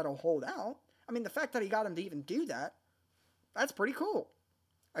about how that'll hold out, I mean, the fact that he got him to even do that, that's pretty cool.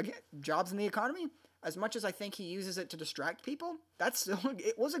 Again, jobs in the economy, as much as I think he uses it to distract people,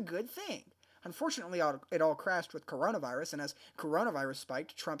 it was a good thing. Unfortunately, it all crashed with coronavirus, and as coronavirus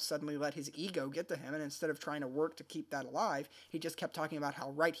spiked, Trump suddenly let his ego get to him, and instead of trying to work to keep that alive, he just kept talking about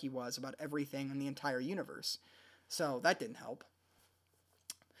how right he was about everything in the entire universe. So that didn't help.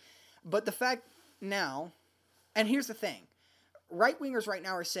 But the fact now, and here's the thing, right-wingers right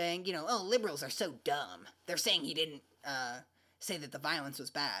now are saying, oh, liberals are so dumb. They're saying he didn't say that the violence was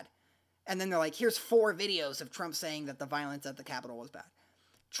bad. And then they're like, here's 4 videos of Trump saying that the violence at the Capitol was bad.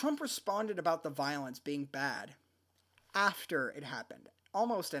 Trump responded about the violence being bad after it happened,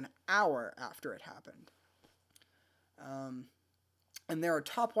 almost an hour after it happened. And there are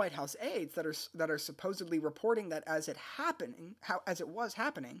top White House aides that are supposedly reporting that as it was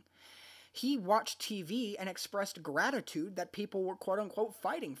happening, he watched TV and expressed gratitude that people were quote-unquote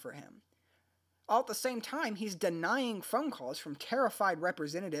fighting for him. All at the same time, he's denying phone calls from terrified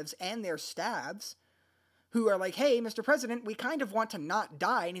representatives and their staffs who are like, hey, Mr. President, we kind of want to not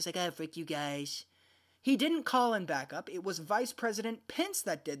die. And he's like, oh, frick you guys. He didn't call in backup. It was Vice President Pence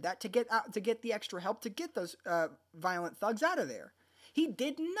that did that to get the extra help to get those violent thugs out of there. He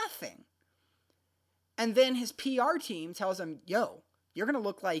did nothing. And then his PR team tells him, yo, You're going to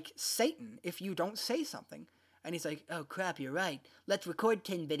look like Satan if you don't say something. And he's like, oh crap, you're right. Let's record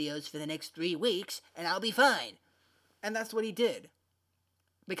 10 videos for the next 3 weeks and I'll be fine. And that's what he did.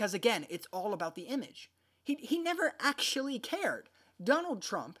 Because again, it's all about the image. He never actually cared. Donald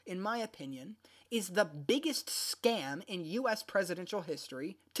Trump, in my opinion, is the biggest scam in U.S. presidential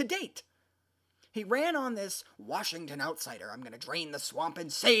history to date. He ran on this Washington outsider, I'm going to drain the swamp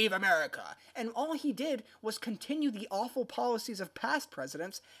and save America. And all he did was continue the awful policies of past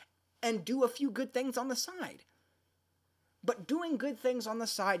presidents and do a few good things on the side. But doing good things on the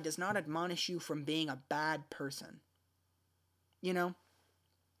side does not admonish you from being a bad person. You know?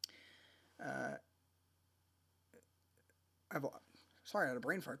 Sorry, I had a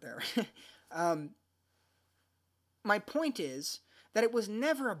brain fart there. My point is that it was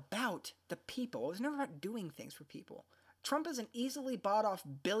never about the people. It was never about doing things for people. Trump is an easily bought-off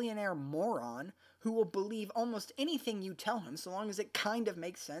billionaire moron who will believe almost anything you tell him so long as it kind of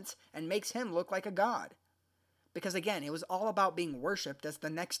makes sense and makes him look like a god. Because again, it was all about being worshipped as the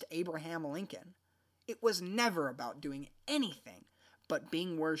next Abraham Lincoln. It was never about doing anything but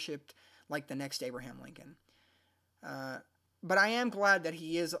being worshipped like the next Abraham Lincoln. But I am glad that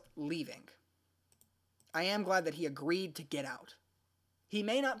he is leaving. I am glad that he agreed to get out. He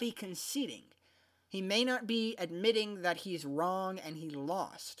may not be conceding. He may not be admitting that he's wrong and he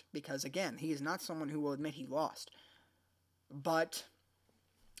lost. Because again, he is not someone who will admit he lost. But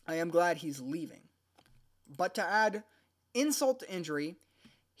I am glad he's leaving. But to add insult to injury,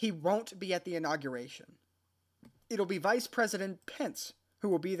 he won't be at the inauguration. It'll be Vice President Pence who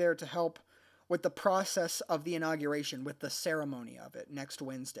will be there to help with the process of the inauguration, with the ceremony of it next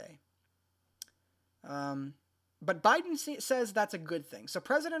Wednesday. But Biden says that's a good thing. So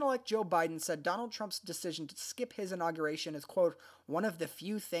President-elect Joe Biden said Donald Trump's decision to skip his inauguration is, quote, one of the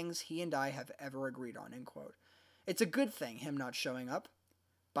few things he and I have ever agreed on, end quote. It's a good thing, him not showing up,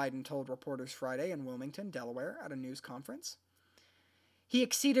 Biden told reporters Friday in Wilmington, Delaware, at a news conference. He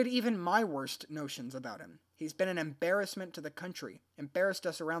exceeded even my worst notions about him. He's been an embarrassment to the country, embarrassed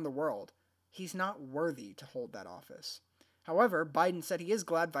us around the world. He's not worthy to hold that office. However, Biden said he is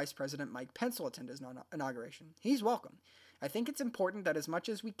glad Vice President Mike Pence will attend his inauguration. He's welcome. I think it's important that as much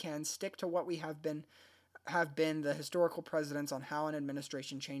as we can stick to what we have been the historical precedents on how an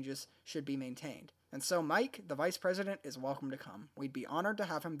administration changes should be maintained. And so Mike, the Vice President, is welcome to come. We'd be honored to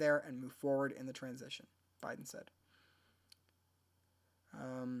have him there and move forward in the transition, Biden said.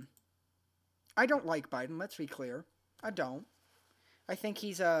 I don't like Biden, let's be clear. I don't. I think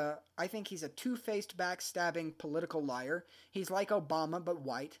he's a two-faced, backstabbing political liar. He's like Obama, but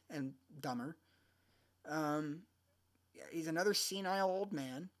white and dumber. He's another senile old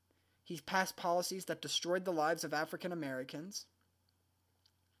man. He's passed policies that destroyed the lives of African Americans.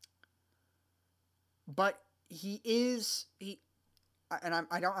 But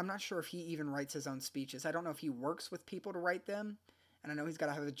I'm not sure if he even writes his own speeches. I don't know if he works with people to write them. And I know he's got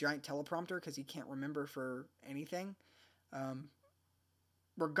to have a giant teleprompter because he can't remember for anything.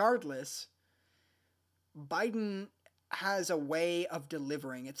 Regardless, Biden has a way of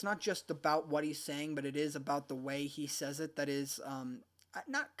delivering. It's not just about what he's saying, but it is about the way he says it that is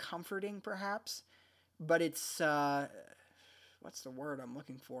not comforting, perhaps, but it's, what's the word I'm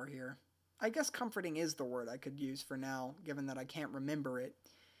looking for here? I guess comforting is the word I could use for now, given that I can't remember it.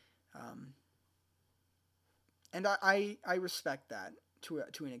 And I respect that to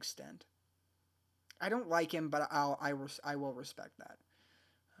an extent. I don't like him, but I will respect that.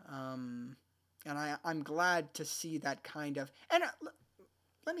 And I'm glad to see that kind of... And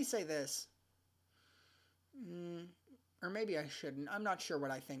let me say this. Or maybe I shouldn't. I'm not sure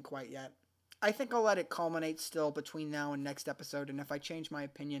what I think quite yet. I think I'll let it culminate still between now and next episode, and if I change my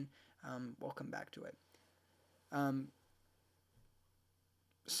opinion, we'll come back to it.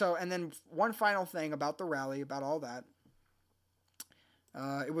 So, and then one final thing about the rally, about all that.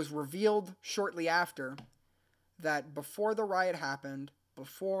 It was revealed shortly after that before the riot happened,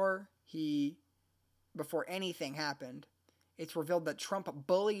 before anything happened, it's revealed that Trump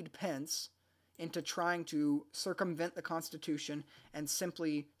bullied Pence into trying to circumvent the Constitution and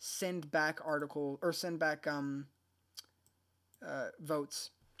simply send back votes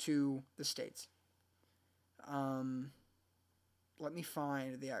to the states. Let me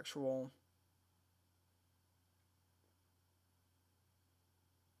find the actual...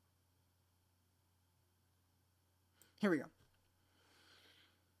 Here we go.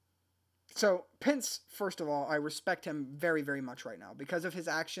 So, Pence, first of all, I respect him very, very much right now because of his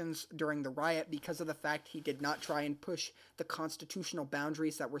actions during the riot, because of the fact he did not try and push the constitutional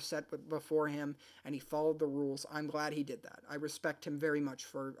boundaries that were set before him, and he followed the rules. I'm glad he did that. I respect him very much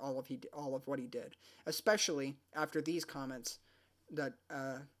for all of what he did, especially after these comments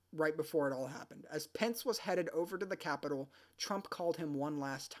right before it all happened. As Pence was headed over to the Capitol, Trump called him one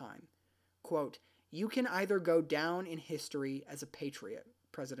last time. Quote, "You can either go down in history as a patriot,"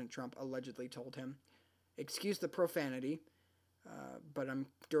 President Trump allegedly told him. Excuse the profanity, but I'm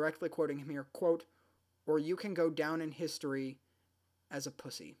directly quoting him here. Quote, "Or you can go down in history as a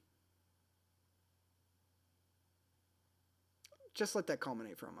pussy." Just let that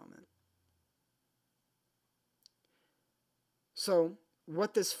culminate for a moment. So,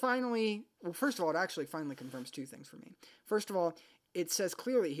 what this finally, well, first of all, it actually finally confirms two things for me. First of all, it says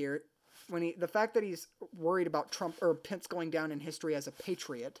clearly here, the fact that he's worried about Trump or Pence going down in history as a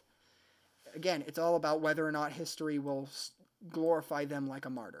patriot, again, it's all about whether or not history will glorify them like a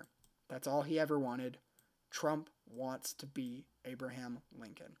martyr. That's all he ever wanted. Trump wants to be Abraham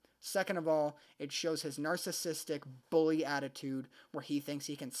Lincoln. Second of all, it shows his narcissistic bully attitude where he thinks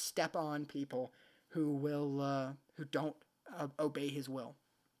he can step on people who don't obey his will.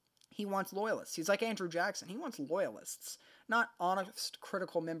 He wants loyalists. He's like Andrew Jackson. He wants loyalists, not honest,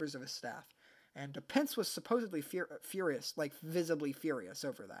 critical members of his staff. And Pence was supposedly furious, like visibly furious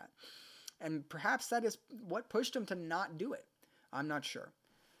over that. And perhaps that is what pushed him to not do it. I'm not sure.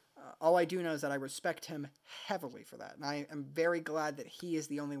 All I do know is that I respect him heavily for that. And I am very glad that he is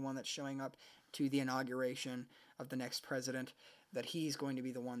the only one that's showing up to the inauguration of the next president, that he's going to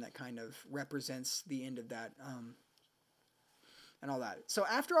be the one that kind of represents the end of that and all that. So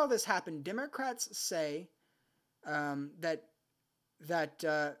after all this happened, Democrats say that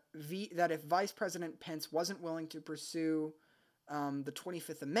if Vice President Pence wasn't willing to pursue the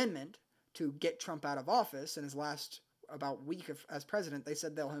 25th Amendment to get Trump out of office in his last about week as president, they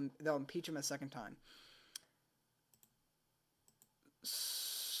said they'll impeach him a second time.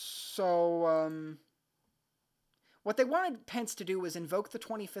 So what they wanted Pence to do was invoke the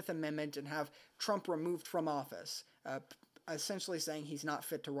 25th Amendment and have Trump removed from office, essentially saying he's not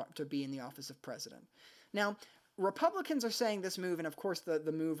fit to be in the office of president. Now, Republicans are saying this move, and of course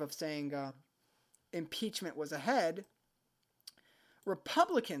the move of saying impeachment was ahead.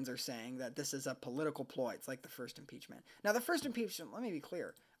 Republicans are saying that this is a political ploy. It's like the first impeachment. Now, the first impeachment, let me be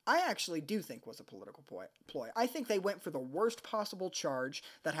clear, I actually do think was a political ploy. I think they went for the worst possible charge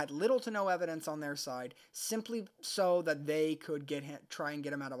that had little to no evidence on their side, simply so that they could try and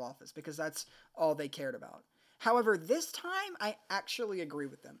get him out of office, because that's all they cared about. However, this time, I actually agree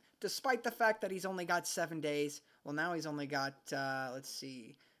with them. Despite the fact that he's only got 7 days, well, now he's only got,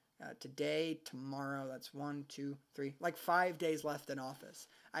 today, tomorrow, that's 1, 2, 3, like 5 days left in office.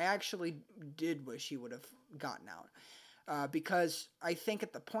 I actually did wish he would have gotten out. Because I think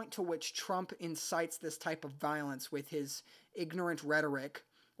at the point to which Trump incites this type of violence with his ignorant rhetoric,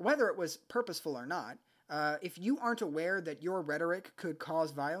 whether it was purposeful or not, if you aren't aware that your rhetoric could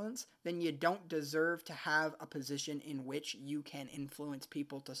cause violence, then you don't deserve to have a position in which you can influence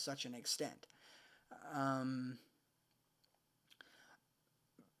people to such an extent.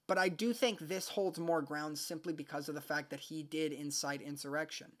 But I do think this holds more ground simply because of the fact that he did incite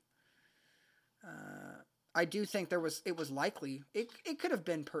insurrection. I do think it was likely it could have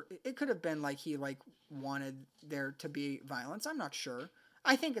been like he wanted there to be violence. I'm not sure.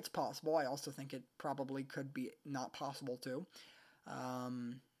 I think it's possible. I also think it probably could be not possible too.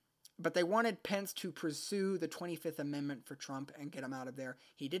 But they wanted Pence to pursue the 25th Amendment for Trump and get him out of there.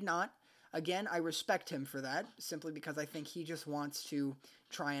 He did not. Again, I respect him for that, simply because I think he just wants to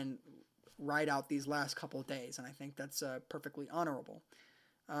try and ride out these last couple of days, and I think that's perfectly honorable.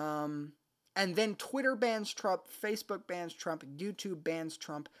 And then Twitter bans Trump, Facebook bans Trump, YouTube bans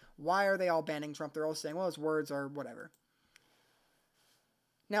Trump. Why are they all banning Trump? They're all saying, well, his words are whatever.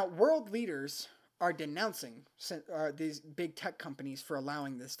 Now, world leaders are denouncing these big tech companies for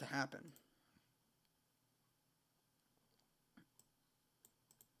allowing this to happen.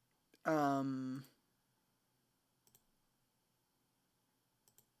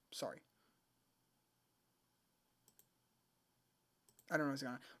 Sorry. I don't know what's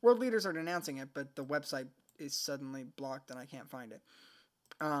going on. World leaders are denouncing it, but the website is suddenly blocked and I can't find it.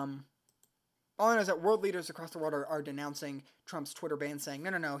 All I know is that world leaders across the world are denouncing Trump's Twitter ban, saying,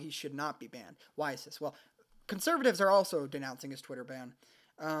 no, he should not be banned. Why is this? Well, conservatives are also denouncing his Twitter ban.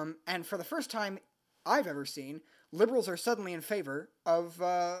 And for the first time I've ever seen, liberals are suddenly in favor of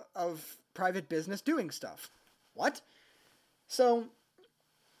private business doing stuff. What? So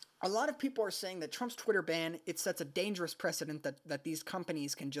a lot of people are saying that Trump's Twitter ban, it sets a dangerous precedent that these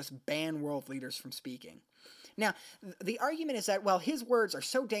companies can just ban world leaders from speaking. Now, the argument is that, well, his words are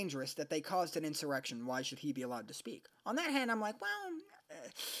so dangerous that they caused an insurrection. Why should he be allowed to speak? On that hand, I'm like, well,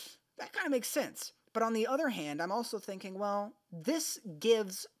 that kind of makes sense. But on the other hand, I'm also thinking, well, this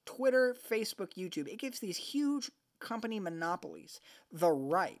gives Twitter, Facebook, YouTube, it gives these huge company monopolies the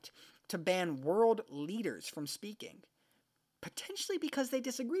right to ban world leaders from speaking. Potentially because they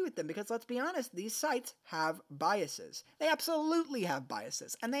disagree with them, because let's be honest, these sites have biases. They absolutely have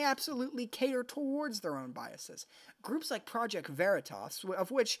biases, and they absolutely cater towards their own biases. Groups like Project Veritas,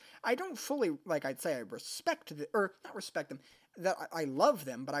 of which I don't fully, like I'd say I respect, or not respect them, that I love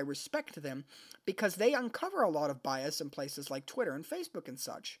them, but I respect them, because they uncover a lot of bias in places like Twitter and Facebook and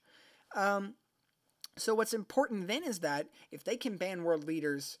such. So what's important then is that if they can ban world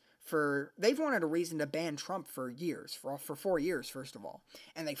leaders they've wanted a reason to ban Trump for years, for 4 years, first of all,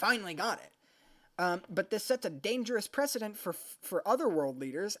 and they finally got it. But this sets a dangerous precedent for other world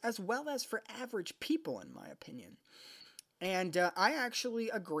leaders, as well as for average people, in my opinion. And I actually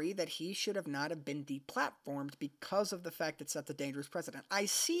agree that he should have not have been deplatformed because of the fact it sets a dangerous precedent. I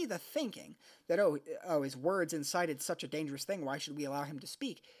see the thinking that, his words incited such a dangerous thing, why should we allow him to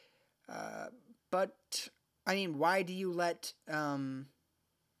speak? But, I mean, why do you let...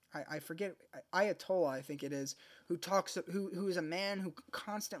 I forget, Ayatollah, I think it is, who is a man who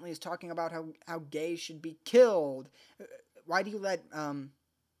constantly is talking about how gays should be killed. Why do you let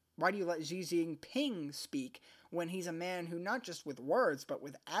Xi Jinping speak when he's a man who, not just with words but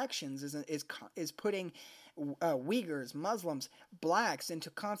with actions, is putting Uyghurs, Muslims, blacks into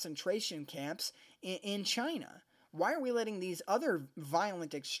concentration camps in China? Why are we letting these other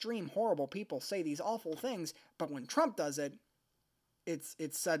violent, extreme, horrible people say these awful things, but when Trump does it,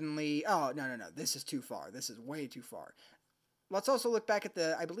 it's suddenly, oh, no, this is too far. This is way too far. Let's also look back at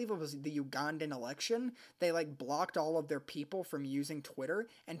I believe it was the Ugandan election. They, blocked all of their people from using Twitter,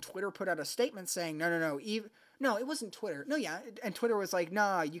 and Twitter put out a statement saying, no, it wasn't Twitter. No, yeah, and Twitter was like,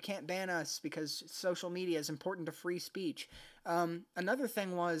 nah, you can't ban us because social media is important to free speech. Another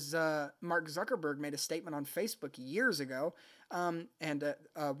thing was Mark Zuckerberg made a statement on Facebook years ago, and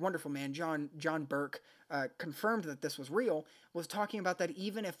a wonderful man, John Burke, confirmed that this was real, was talking about that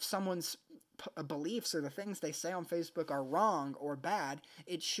even if someone's beliefs or the things they say on Facebook are wrong or bad,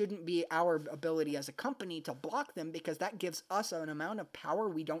 it shouldn't be our ability as a company to block them, because that gives us an amount of power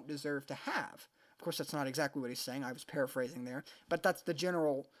we don't deserve to have. Of course, that's not exactly what he's saying. I was paraphrasing there, but that's the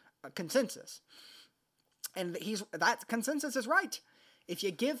general consensus. And that consensus is right. If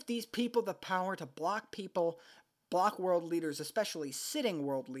you give these people the power to block people, block world leaders, especially sitting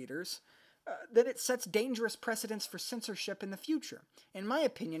world leaders, then it sets dangerous precedents for censorship in the future. In my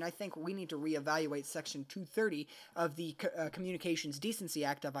opinion, I think we need to reevaluate Section 230 of the Communications Decency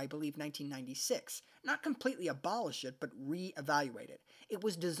Act of, I believe, 1996. Not completely abolish it, but reevaluate it. It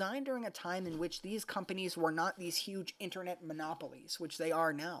was designed during a time in which these companies were not these huge internet monopolies, which they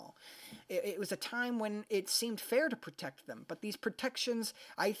are now. It was a time when it seemed fair to protect them, but these protections,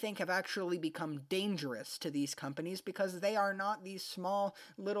 I think, have actually become dangerous to these companies because they are not these small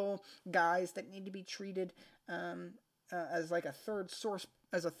little guys that need to be treated as like a third source,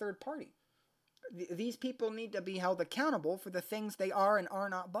 as a third party. These people need to be held accountable for the things they are and are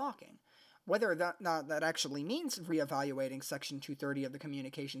not blocking. Whether that actually means reevaluating Section 230 of the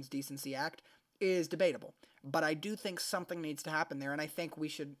Communications Decency Act is debatable. But I do think something needs to happen there, and I think we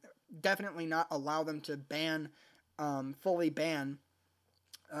should definitely not allow them to fully ban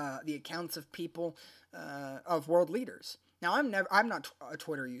the accounts of people, of world leaders. Now, I'm not a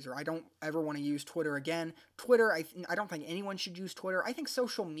Twitter user. I don't ever want to use Twitter again. Twitter, I don't think anyone should use Twitter. I think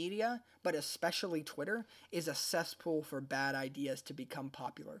social media, but especially Twitter, is a cesspool for bad ideas to become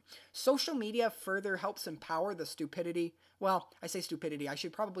popular. Social media further helps empower the stupidity. Well, I say stupidity. I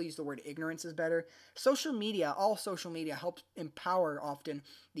should probably use the word ignorance is better. All social media helps empower often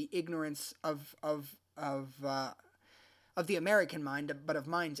the ignorance of the American mind, but of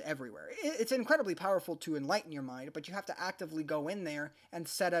minds everywhere. It's incredibly powerful to enlighten your mind, but you have to actively go in there and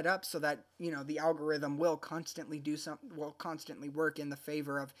set it up so that, the algorithm will constantly work in the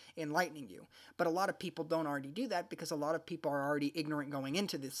favor of enlightening you. But a lot of people don't already do that because a lot of people are already ignorant going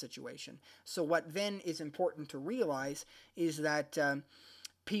into this situation. So what then is important to realize is that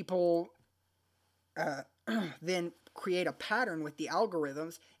people then create a pattern with the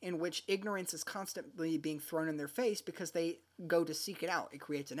algorithms in which ignorance is constantly being thrown in their face because they go to seek it out. It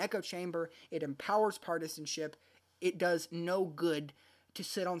creates an echo chamber. It empowers partisanship. It does no good to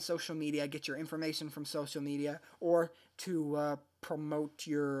sit on social media, get your information from social media, or to promote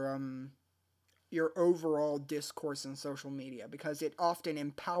your overall discourse in social media, because it often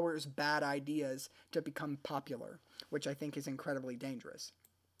empowers bad ideas to become popular, which I think is incredibly dangerous.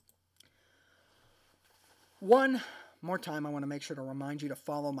 One more time, I want to make sure to remind you to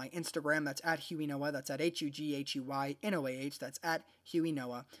follow my Instagram. That's at Huey Noah. That's at HUGHEYNOAH. That's at Huey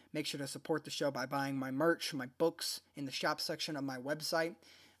Noah. Make sure to support the show by buying my merch, my books in the shop section of my website.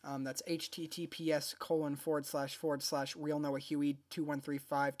 That's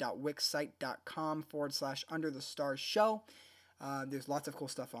https://realnoahhuey2135.wixsite.com/under the stars show. There's lots of cool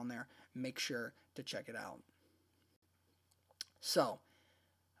stuff on there. Make sure to check it out. So,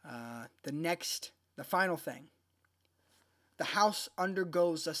 the final thing. The House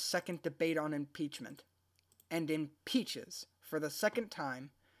undergoes a second debate on impeachment and impeaches for the second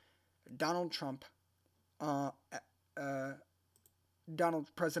time President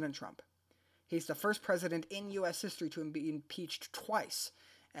Trump. He's the first president in U.S. history to be impeached twice,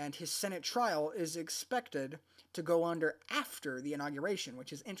 and his Senate trial is expected to go under after the inauguration,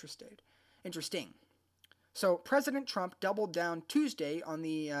 which is interesting. So President Trump doubled down Tuesday on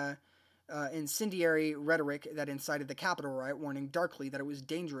the incendiary rhetoric that incited the Capitol riot, warning darkly that it was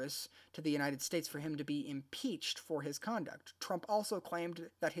dangerous to the United States for him to be impeached for his conduct. Trump also claimed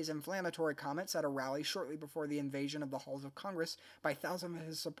that his inflammatory comments at a rally shortly before the invasion of the halls of Congress by thousands of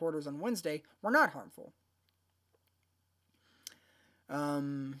his supporters on Wednesday were not harmful.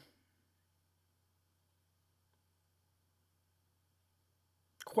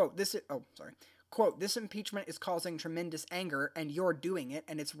 Quote, this impeachment is causing tremendous anger, and you're doing it,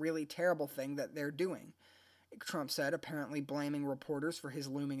 and it's a really terrible thing that they're doing, Trump said, apparently blaming reporters for his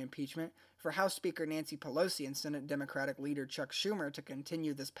looming impeachment. For House Speaker Nancy Pelosi and Senate Democratic leader Chuck Schumer to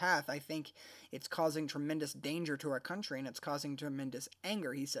continue this path, I think it's causing tremendous danger to our country, and it's causing tremendous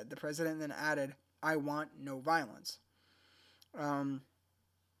anger, he said. The president then added, I want no violence.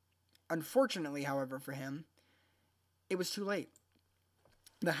 Unfortunately, however, for him, it was too late.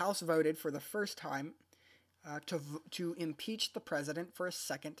 The House voted for the first time to impeach the president for a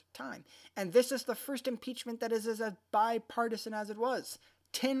second time. And this is the first impeachment that is as bipartisan as it was.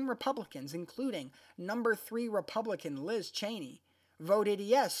 10 Republicans, including number 3 Republican Liz Cheney, voted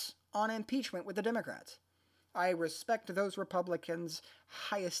yes on impeachment with the Democrats. I respect those Republicans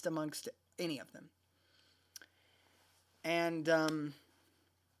highest amongst any of them. And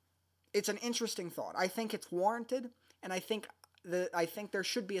it's an interesting thought. I think it's warranted, and I think there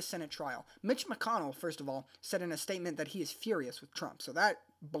should be a Senate trial. Mitch McConnell, first of all, said in a statement that he is furious with Trump, so that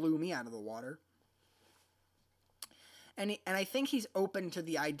blew me out of the water. And I think he's open to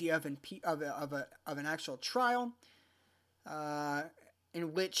the idea of an actual trial,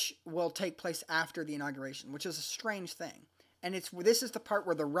 in which will take place after the inauguration, which is a strange thing. And this is the part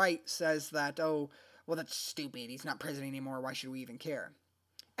where the right says that, oh, well, that's stupid. He's not president anymore. Why should we even care?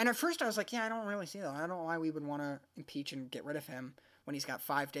 And at first I was like, yeah, I don't really see that. I don't know why we would want to impeach and get rid of him when he's got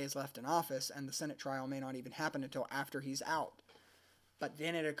 5 days left in office, and the Senate trial may not even happen until after he's out. But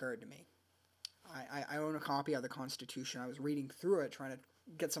then it occurred to me. I own a copy of the Constitution. I was reading through it, trying to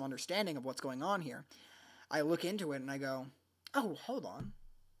get some understanding of what's going on here. I look into it and I go, oh, hold on.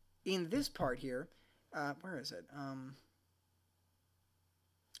 In this part here, where is it?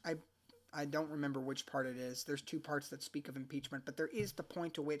 I don't remember which part it is. There's 2 parts that speak of impeachment, but there is the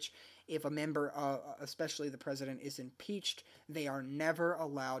point to which if a member, especially the president, is impeached, they are never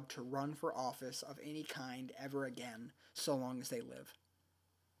allowed to run for office of any kind ever again, so long as they live.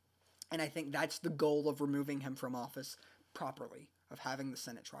 And I think that's the goal of removing him from office properly, of having the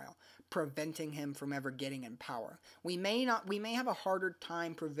Senate trial, preventing him from ever getting in power. We may have a harder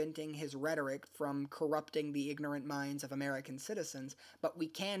time preventing his rhetoric from corrupting the ignorant minds of American citizens, but we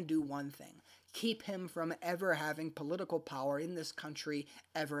can do one thing: keep him from ever having political power in this country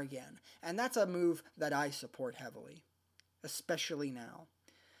ever again. And that's a move that I support heavily, especially now.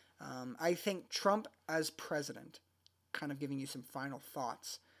 I think Trump as president, kind of giving you some final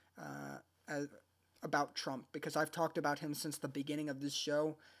thoughts, about Trump, because I've talked about him since the beginning of this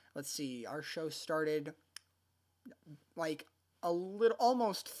show. Let's see, our show started like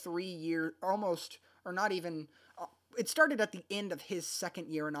almost 3 years, or not even, it started at the end of his second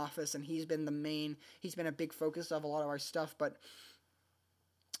year in office, and he's been a big focus of a lot of our stuff. But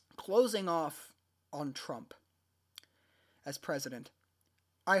closing off on Trump as president,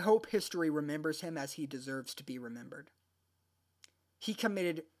 I hope history remembers him as he deserves to be remembered. He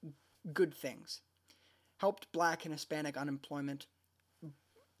committed good things. Helped Black and Hispanic unemployment,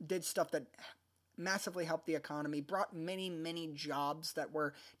 did stuff that massively helped the economy, brought many, many jobs that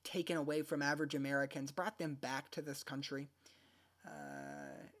were taken away from average Americans, brought them back to this country,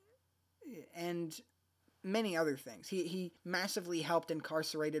 and many other things. He massively helped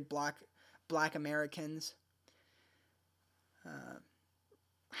incarcerated Black Americans.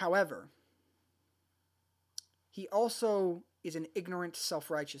 However, he also is an ignorant,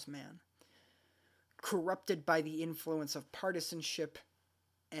 self-righteous man, corrupted by the influence of partisanship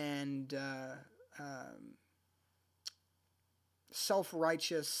and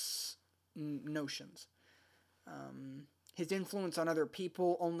self-righteous notions. His influence on other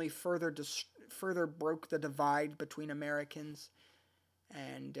people only further broke the divide between Americans,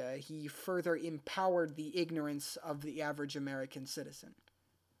 and he further empowered the ignorance of the average American citizen.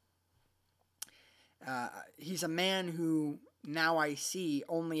 He's a man who, now I see,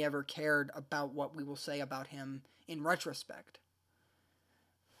 only ever cared about what we will say about him in retrospect.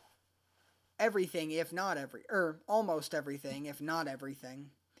 Everything, if not almost everything, if not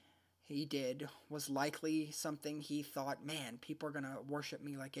everything, he did was likely something he thought, man, people are going to worship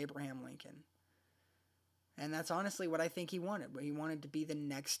me like Abraham Lincoln. And that's honestly what I think he wanted. He wanted to be the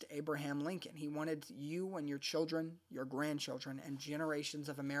next Abraham Lincoln. He wanted you and your children, your grandchildren, and generations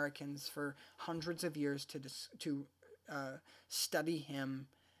of Americans for hundreds of years to study him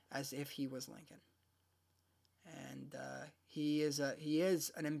as if he was Lincoln. And he is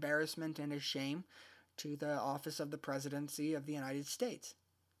an embarrassment and a shame to the office of the presidency of the United States.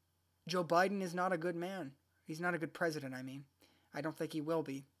 Joe Biden is not a good man. He's not a good president, I mean. I don't think he will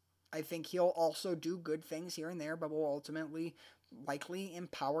be. I think he'll also do good things here and there, but will ultimately likely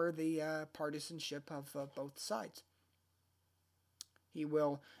empower the partisanship of both sides. He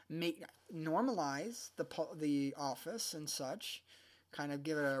will normalize the office and such, kind of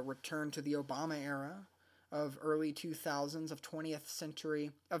give it a return to the Obama era of early 2000s, of 20th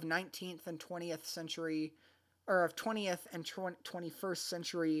century, of 19th and 20th century, or of 20th and 21st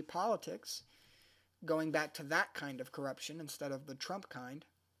century politics, going back to that kind of corruption instead of the Trump kind.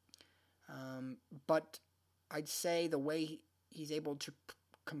 But I'd say the way he's able to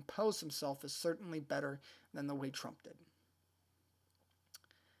compose himself is certainly better than the way Trump did.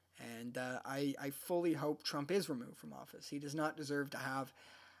 And I fully hope Trump is removed from office. He does not deserve to have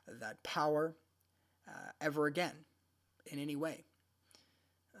that power ever again in any way.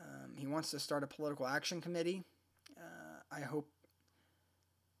 He wants to start a political action committee.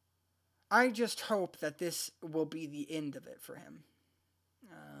 I just hope that this will be the end of it for him.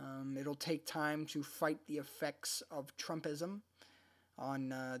 It'll take time to fight the effects of Trumpism on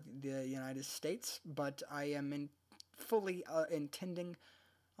the United States, but I am fully intending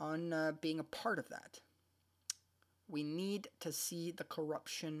on being a part of that. We need to see the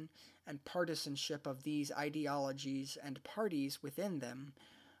corruption and partisanship of these ideologies and parties within them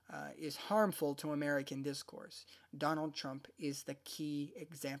is harmful to American discourse. Donald Trump is the key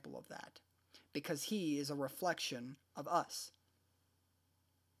example of that, because he is a reflection of us.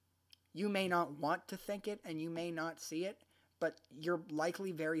 You may not want to think it, and you may not see it, but you're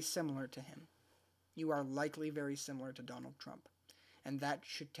likely very similar to him. You are likely very similar to Donald Trump, and that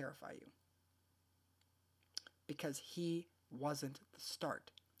should terrify you. Because he wasn't the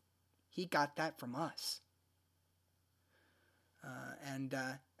start. He got that from us. And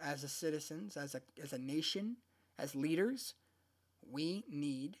as citizens, as a nation, as leaders, we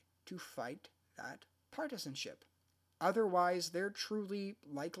need to fight that partisanship. Otherwise, there truly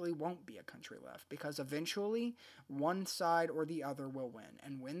likely won't be a country left, because eventually one side or the other will win.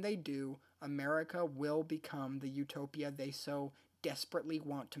 And when they do, America will become the utopia they so desperately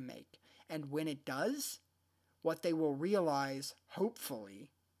want to make. And when it does, what they will realize,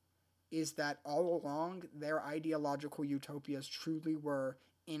 hopefully, is that all along their ideological utopias truly were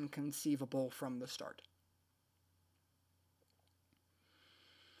inconceivable from the start.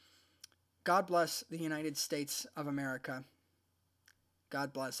 God bless the United States of America.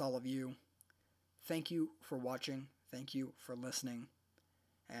 God bless all of you. Thank you for watching. Thank you for listening.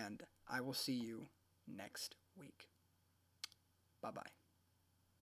 And I will see you next week. Bye-bye.